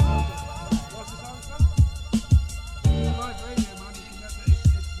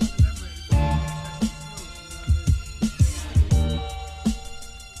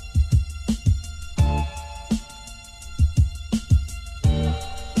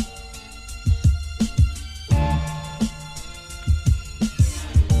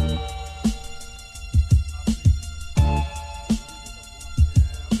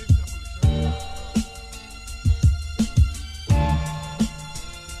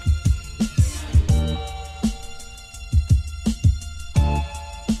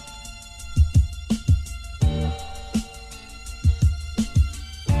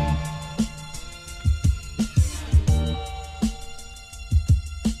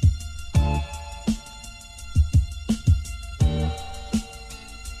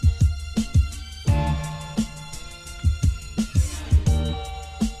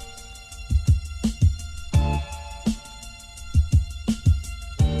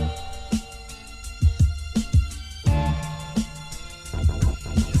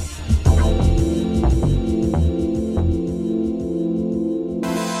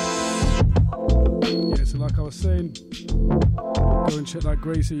check that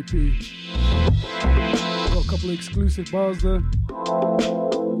Grace EP. Got a couple of exclusive bars there.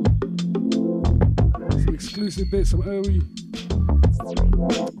 Some exclusive bits from Eahwee.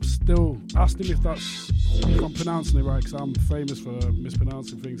 Still asked him if I'm pronouncing it right, because I'm famous for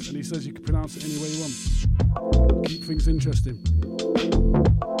mispronouncing things. And he says you can pronounce it any way you want. Keep things interesting.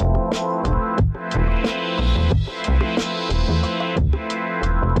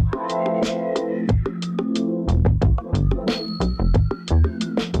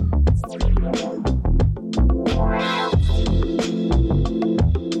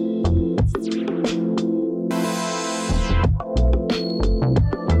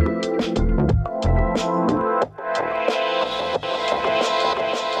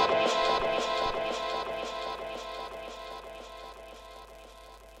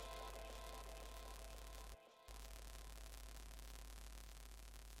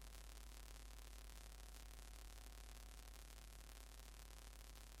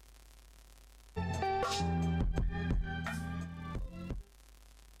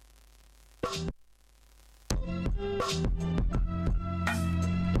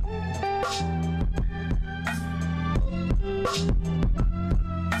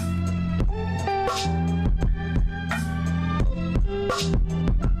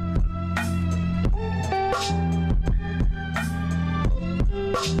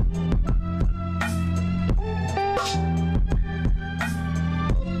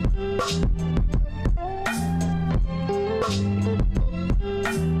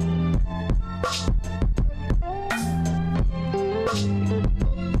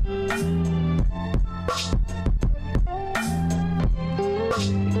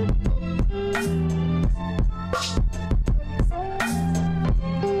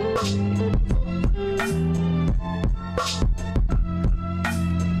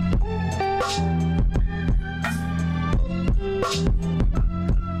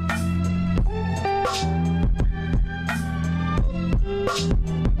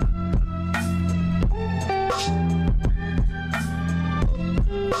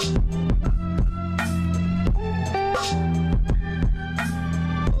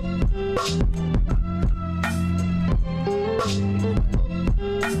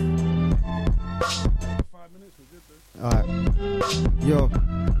 Alright. Yo.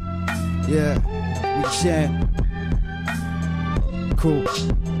 Yeah. We share. Cool.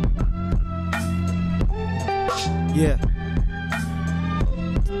 Yeah.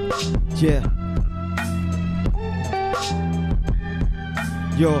 Yeah.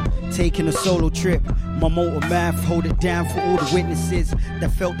 Yo, taking a solo trip. My motor math, hold it down for all the witnesses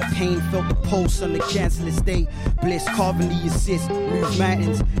that felt the pain, felt the pulse on the cancerless state. Bliss, carving the assist, move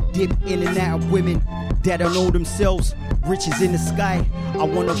mountains, dip in and out of women that don't know themselves. Riches in the sky, I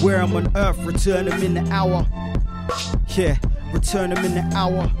wonder where I'm on earth. Return them in the hour. Yeah, return them in the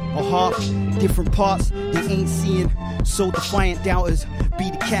hour or half. Different parts they ain't seeing. So defiant doubters be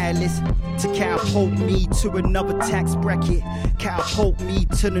the catalyst to catapult me to another tax bracket. Catapult me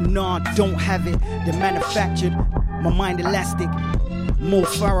to the non, don't have it. They're manufactured, my mind elastic. More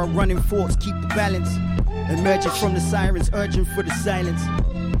thorough running thoughts, keep the balance. Emerging from the sirens, urging for the silence.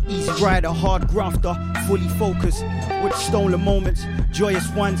 Easy rider, hard grafter, fully focused. With stolen moments, joyous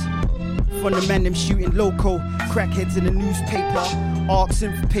ones. From the man them shooting loco. Crackheads in the newspaper,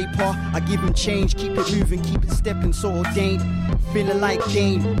 asking for paper. I give them change, keep it moving, keep it stepping, so ordained. Feeling like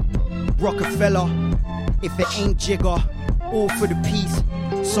Dane, Rockefeller. If it ain't jigger, all for the peace.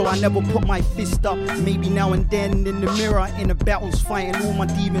 So I never put my fist up. Maybe now and then in the mirror, in the battles, fighting all my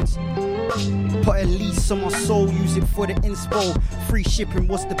demons. Put a lease on my soul, use it for the inspo. Free shipping,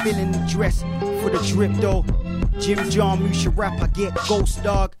 what's the billing address for the drip though? Jim John, Musha rap, I get ghost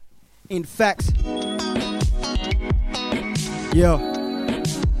dog. In facts, yo.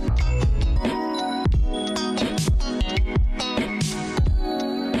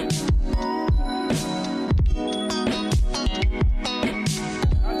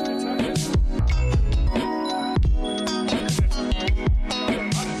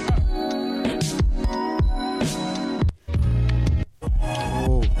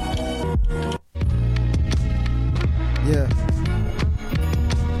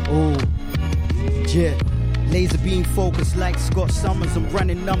 Focus like Scott Summers, I'm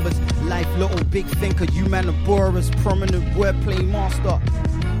running numbers. Life little big thinker, you man are borers, prominent wordplay master.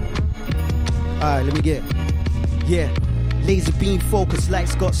 Alright, let me get. Yeah. Laser beam focus like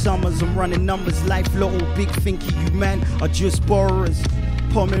Scott Summers, I'm running numbers. Life little big thinker, you man are just borrowers.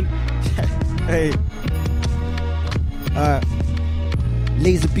 Prominent. Hey. Alright.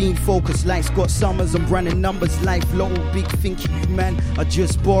 Laser beam focus like Scott Summers, I'm running numbers. Life little big thinker, you man are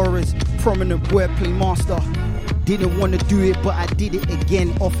just borrowers. Prominent wordplay master. Didn't want to do it, but I did it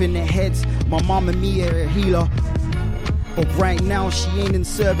again. Off in their heads, my mama Mia a healer, but right now she ain't in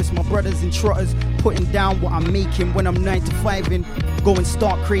service. My brothers and trotters putting down what I'm making when I'm 9 to 5 in. Going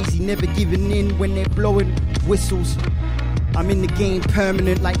stark crazy, never giving in when they're blowing whistles. I'm in the game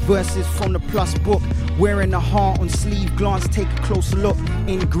permanent like verses from the Plus book. Wearing a heart on sleeve, glance, take a closer look.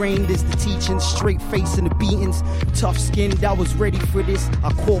 Ingrained is the teachings, straight face and the beatings. Tough skinned, I was ready for this.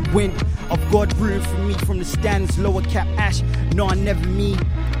 I caught wind of God brewing for me from the stands. Lower cap ash, no, I never me.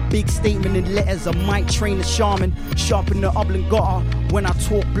 Big statement in letters, I might train a shaman. Sharpen the oblongata when I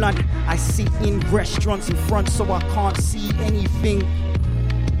talk blunt. I sit in restaurants in front so I can't see anything,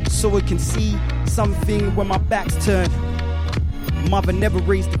 so I can see something when my back's turned. Mother never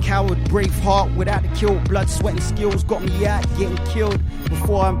raised a coward, brave heart without the kill. Blood, sweat and skills got me out getting killed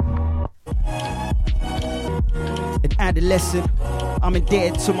before I'm an adolescent. I'm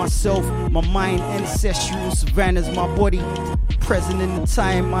indebted to myself, my mind, ancestral savannas, my body present in the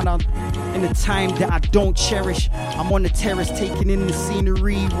time in the time that I don't cherish. I'm on the terrace taking in the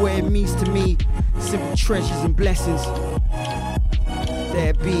scenery, what it means to me. Simple treasures and blessings.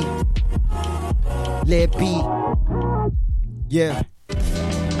 Let it be. Let it be. Yeah.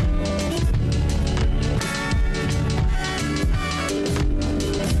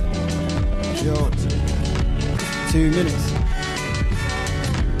 Yo, 2 minutes.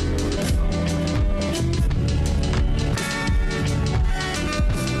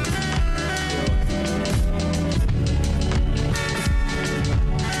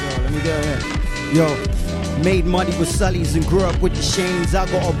 Yo, let me go here. Yo. Made money with Sullies and grew up with the Shanes. I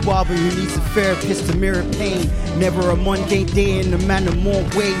got a barber who needs a therapist to mirror pain. Never a mundane day in the man of more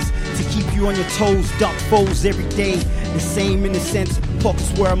ways to keep you on your toes. Duck foes every day. The same in a sense.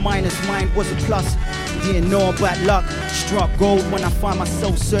 Pockets were a minus, mind was a plus. Didn't know about luck. Struck gold when I find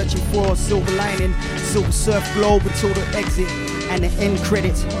myself searching for a silver lining. Silver surf globe until the exit and the end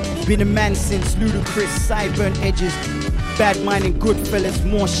credits. Been a man since ludicrous sideburn edges. Bad mind and good fellas,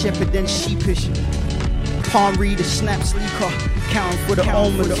 more shepherd than sheepish. Palm reader, snap sleeker, counting for the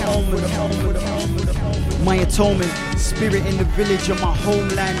omen. My atonement, spirit in the village of my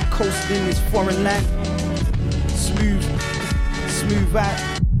homeland, coasting this foreign land. Smooth out,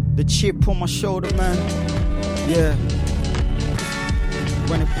 the chip on my shoulder, man. Yeah,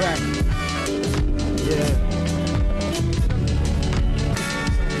 run it back. Yeah.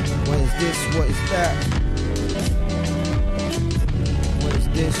 What is this? What is that? What is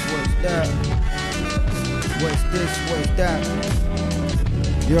this? What is that? What's this? What's that?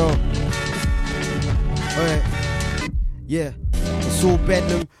 Yo. Alright. Yeah. It's all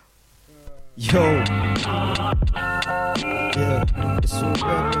bedlam. Yo. Yeah. It's all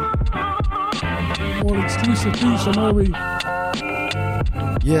bedlam. All exclusive beats on Eahwee.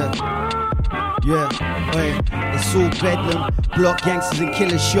 Yeah. Yeah, hey, it's all bedlam. Block gangsters and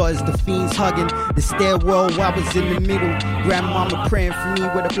killer shotters, the fiends hugging the stairwell while I was in the middle. Grandmama praying for me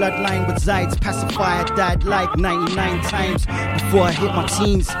where the bloodline resides. Pacifier died like 99 times before I hit my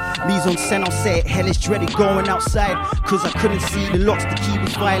teens. Mise en scène on set, hellish dreaded going outside, cause I couldn't see the locks, the key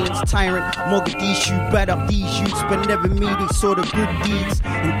was violence. Tyrant, Mogadishu, bad up these youths, but never me, they saw the good deeds.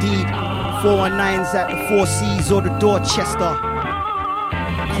 Indeed, 419s at the 4 C's or the Dorchester.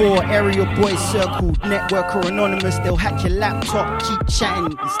 Core area boys circled, networker anonymous, they'll hack your laptop, keep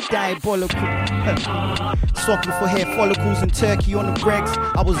chatting, it's diabolical. Swapping for hair follicles and turkey on the bregs.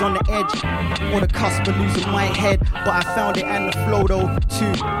 I was on the edge, on the cusp of losing my head, but I found it and the flow though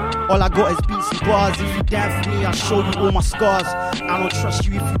too. All I got is beats and bars. If you down for me, I'll show you all my scars. I don't trust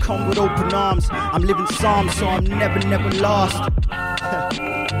you if you come with open arms. I'm living Psalms, so I'm never lost.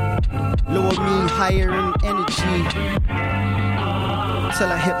 Lower me higher in energy till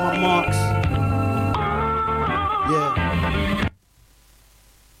I hit my marks. Yeah.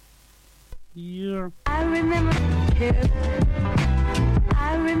 Yeah. I remember him.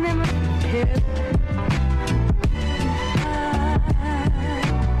 I remember him.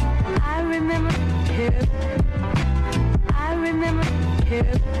 I remember him. I remember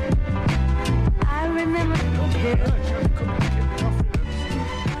him. I remember him.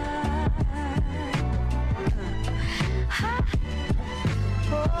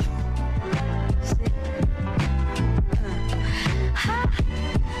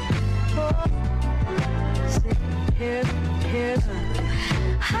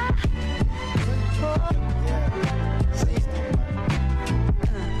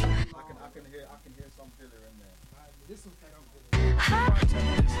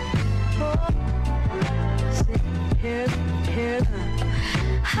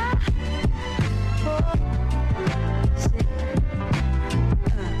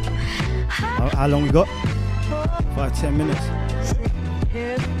 How long we got? about 10 minutes.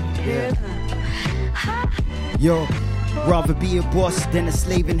 Yeah. Yo, rather be a boss than a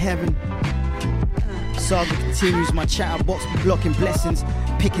slave in heaven. Saga continues, my chatterbox be blocking blessings.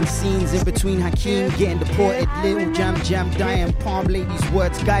 Picking scenes in between Hakeem getting deported. Little jam dying, palm ladies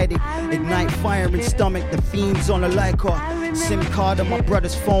words guided. Ignite fire in stomach, the fiends on a Leica. SIM card on my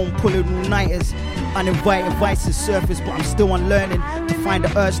brother's phone, pulling all-nighters. Uninvited vices surface, but I'm still unlearning to find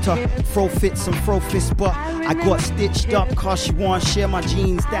the urge to throw fits and throw fists. But I got stitched up cause she wanna share my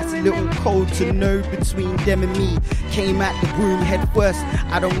jeans. That's a little code to know between them and me. Came at the room head first,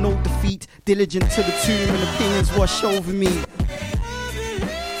 I don't know defeat. Diligent to the tomb and opinions wash over me.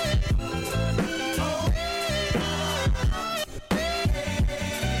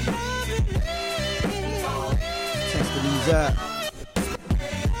 Testing these out.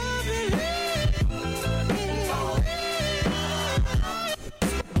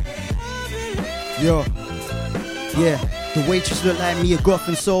 Yo, yeah, the waitress looked like me, a goth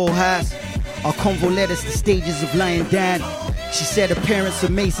and soul has. Our convo led us to stages of lying down. She said her parents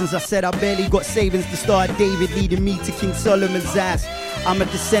are Masons. I said I barely got savings to start David, leading me to King Solomon's ass. I'm a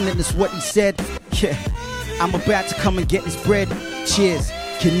descendant, that's what he said. Yeah, I'm about to come and get this bread. Cheers,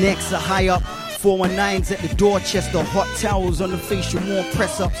 connects are high up. 419s at the Dorchester, hot towels on the facial, more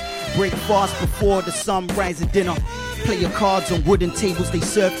press-ups. Break fast before the sunrise at dinner. Play your cards on wooden tables, they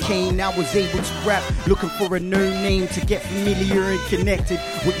serve cane. I was able to rap, looking for a no name to get familiar and connected.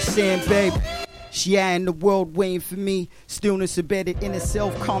 What you saying, babe? She out in the world waiting for me. Stillness embedded in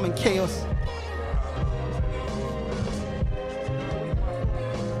itself, calm and chaos.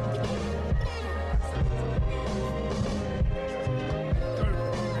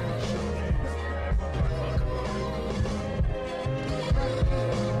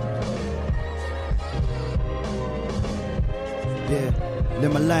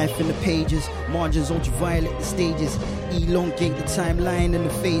 Live my life in the pages, margins ultraviolet the stages, elongate the timeline and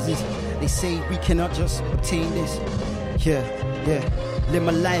the phases. They say we cannot just obtain this. Yeah. Live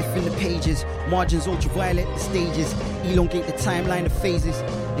my life in the pages, margins ultraviolet the stages, elongate the timeline of phases.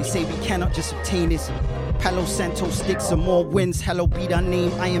 They say we cannot just obtain this. Palo Santo sticks and more wins. Hello be thy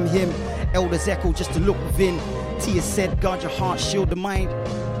name, I am him. Elders echo just to look within. Tia said, guard your heart, shield the mind.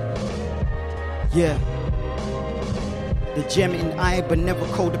 Yeah. The gem in eye, but never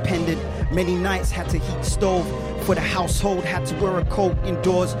codependent. Many nights had to heat the stove for the household. Had to wear a coat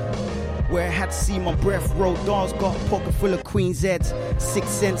indoors, where I had to see my breath roll. Dolls got a pocket full of queen's heads. 6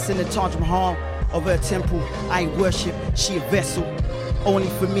 cents in the Taj Mahal of her temple. I worship, she a vessel, only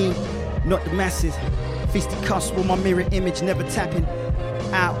for me, not the masses. Fisticuffs with my mirror image, never tapping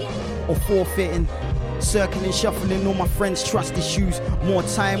out or forfeiting. Circling, shuffling all my friends' trust issues. More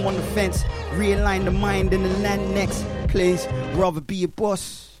time on the fence, realign the mind and the land next. Please, rather be a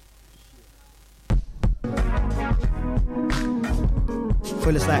boss.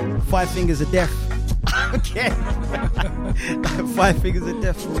 Feel it's like 5 fingers of death. Okay. 5 fingers of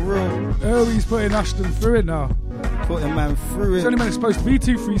death for real. Eahwee's putting Ashden through it now. Putting man through it. It's only meant it's supposed to be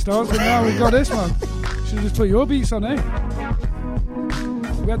 2 freestyles, but now we've got this one. Should have just put your beats on, eh?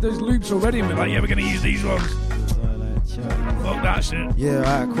 We had those loops already and we're like, yeah, we're gonna use these ones. Fuck that shit. Yeah,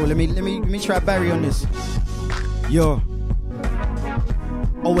 alright, cool. Let me try Barry on this. Yo.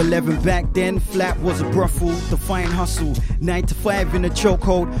 011 back then, flat was a brothel, defying hustle. 9 to 5 in the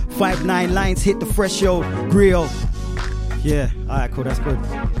chokehold, 5-9 lines hit the threshold, grill. Yeah, alright, cool, that's good.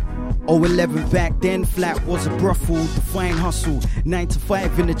 011 back then, flat was a brothel, defying hustle. 9 to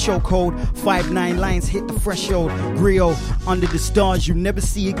 5 in the chokehold, 5-9 lines hit the threshold, grill. Under the stars, you never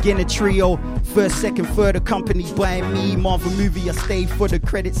see again a trio. First, second, third, accompanied by me. Marvel movie, I stay for the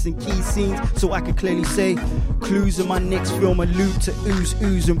credits and key scenes, so I can clearly say clues in my next film allude to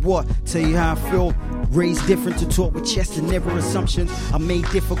ooze and what. Tell you how I feel. Raised different to talk with chest and never assumptions. I made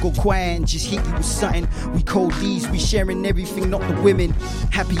difficult quiet and just hit you with something. We cold D's, we sharing everything, not the women.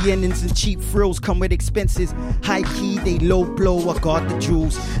 Happy endings and cheap thrills come with expenses. High key, they low blow, I guard the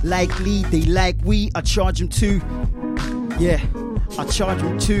jewels. Likely, they like we, I charge them too. Yeah, I charge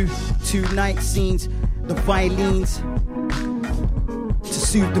them too. 2 night scenes, the violins to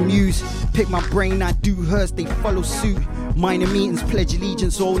soothe the muse. Pick my brain, I do hers, they follow suit. Minor meetings, pledge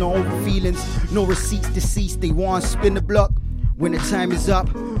allegiance, all no over feelings. No receipts, deceased, they want to spin the block. When the time is up,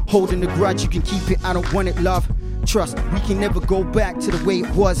 holding the grudge, you can keep it, I don't want it, love. Trust, we can never go back to the way it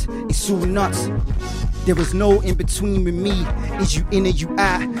was. It's all nuts. There is no in between with me. Is you in or you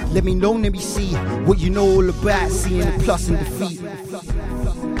out? Let me know, let me see what you know all about. Seeing the plus and defeat.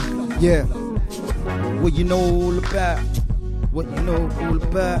 Yeah. What you know all about. What you know all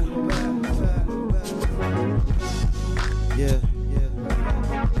about. Yeah.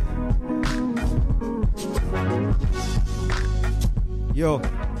 Yo.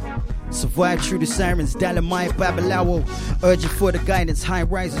 Survive through the sirens, Dalamai, Babalawo. Urging for the guidance, high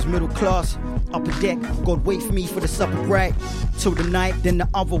risers, middle class. Upper deck, God wait for me for the supper right. Till the night, then the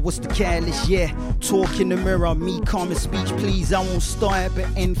other was the catalyst, yeah. Talk in the mirror, me calm in speech, please. I won't start but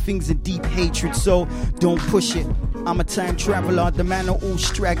end things in deep hatred, so don't push it. I'm a time traveler, the man are all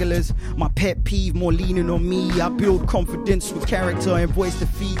stragglers. My pet peeve, more leaning on me. I build confidence with character and voice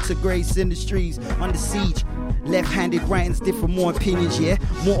defeat to grace industries under siege. Left-handed writings differ, more opinions, yeah.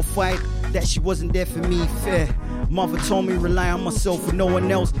 Mortified that she wasn't there for me, fair. Mother told me rely on myself and no one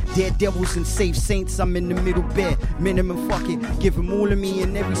else. Daredevils and safe saints, I'm in the middle bare. Minimum fuck it, give them all of me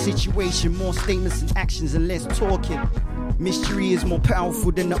in every situation. More statements and actions and less talking. Mystery is more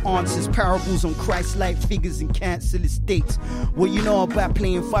powerful than the answers. Parables on Christ-like figures and cancer estates. What you know about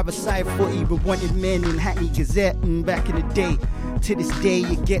playing five-a-side footy but wanted men in Hackney Gazette and back in the day. To this day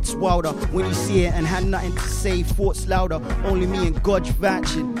it gets wilder when you see it and had nothing to say. Thoughts louder, only me and God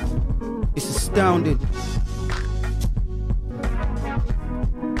vouching. It's astounding.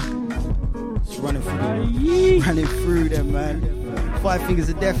 It's running through them, man. 5 fingers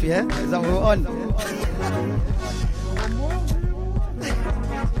of death, yeah? Is that what we're on?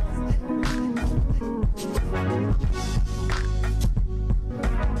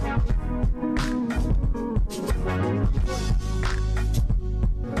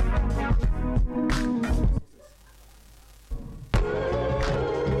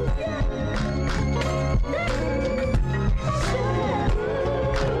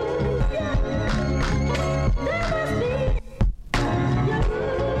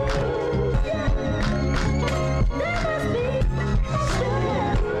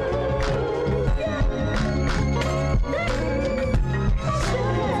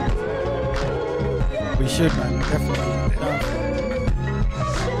 We should, man, definitely.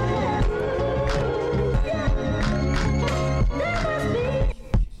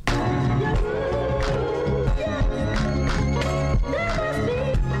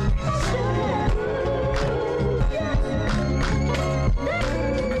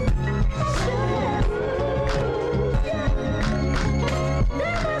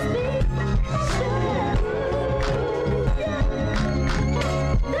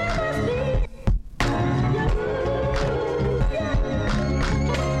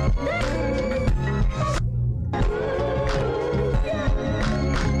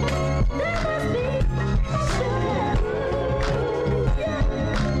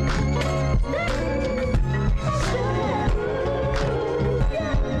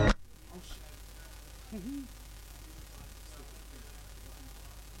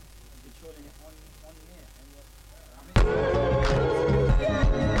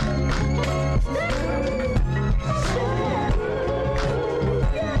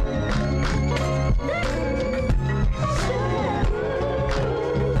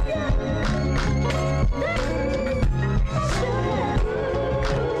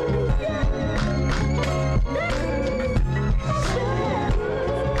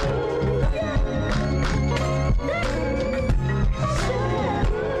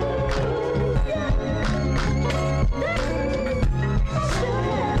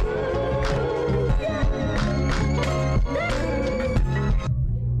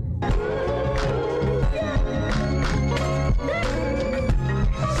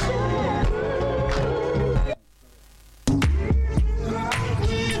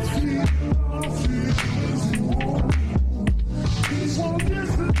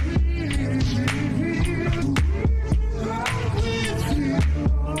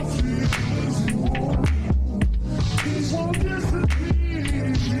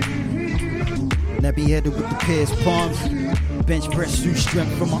 Headed with the pierced palms, bench press through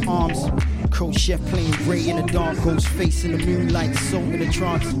strength from my arms. Coach chef playing Ray in the dark, ghost face in the moonlight, soul in a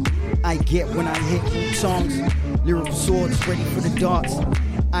trance. I get when I hit new tongues, lyrical swords ready for the darts.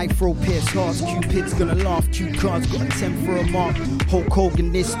 I throw pierced hearts, Cupid's gonna laugh. Cue cards got a 10 for a mark. Hulk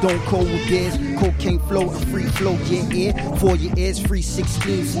Hogan this, Stone Cold with theirs. Cocaine flow, a free flow, yeah, for your ears,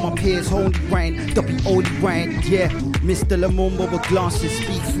 316 for my peers. Holy grind, W.O.D. grind, yeah. Mr. Lamumba with glasses,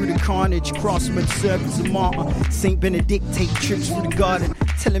 speak through the carnage. Crossman, servants and martyr. Saint Benedict take trips through the garden,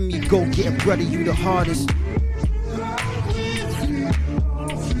 telling me go get a brother, you the hardest.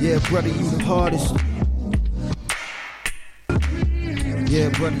 Yeah, brother, you the hardest. Yeah,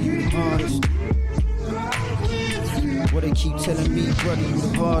 brother, you the hardest. What they keep telling me, brother, you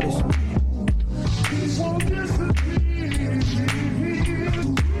the hardest.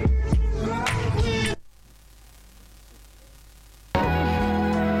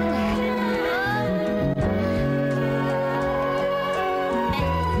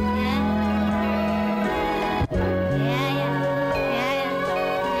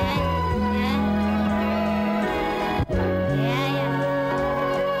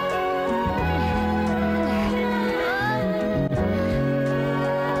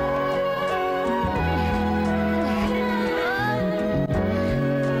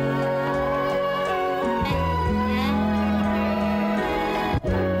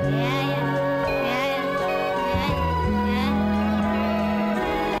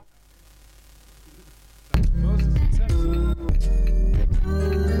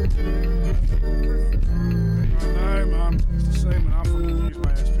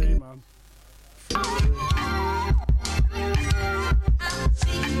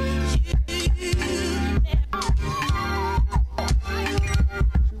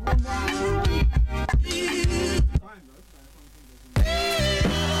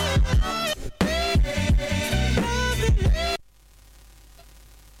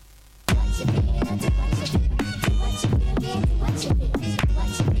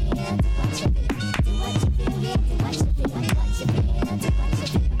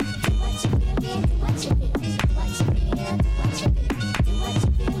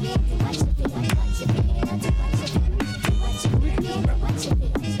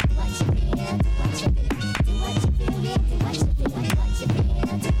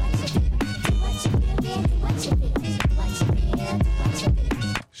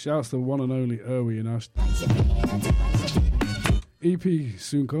 Shouts to the one and only Eahwee and Ashden. EP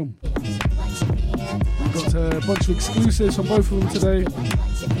soon come. We've got a bunch of exclusives from both of them today.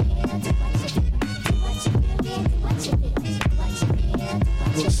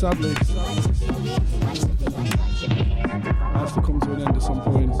 But sadly, has to come to an end at some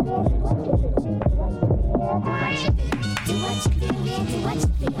point.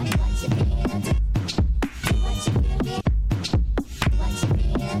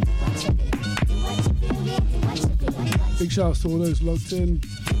 Big shouts to all those logged in.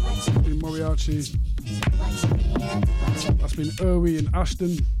 Been Morriarchi. That's been Eahwee and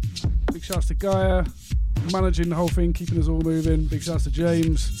Ashden. Big shouts to Gaia, managing the whole thing, keeping us all moving. Big shouts to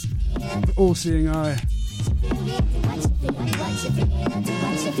James, the all-seeing eye.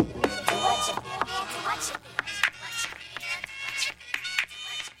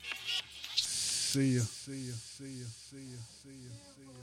 See ya.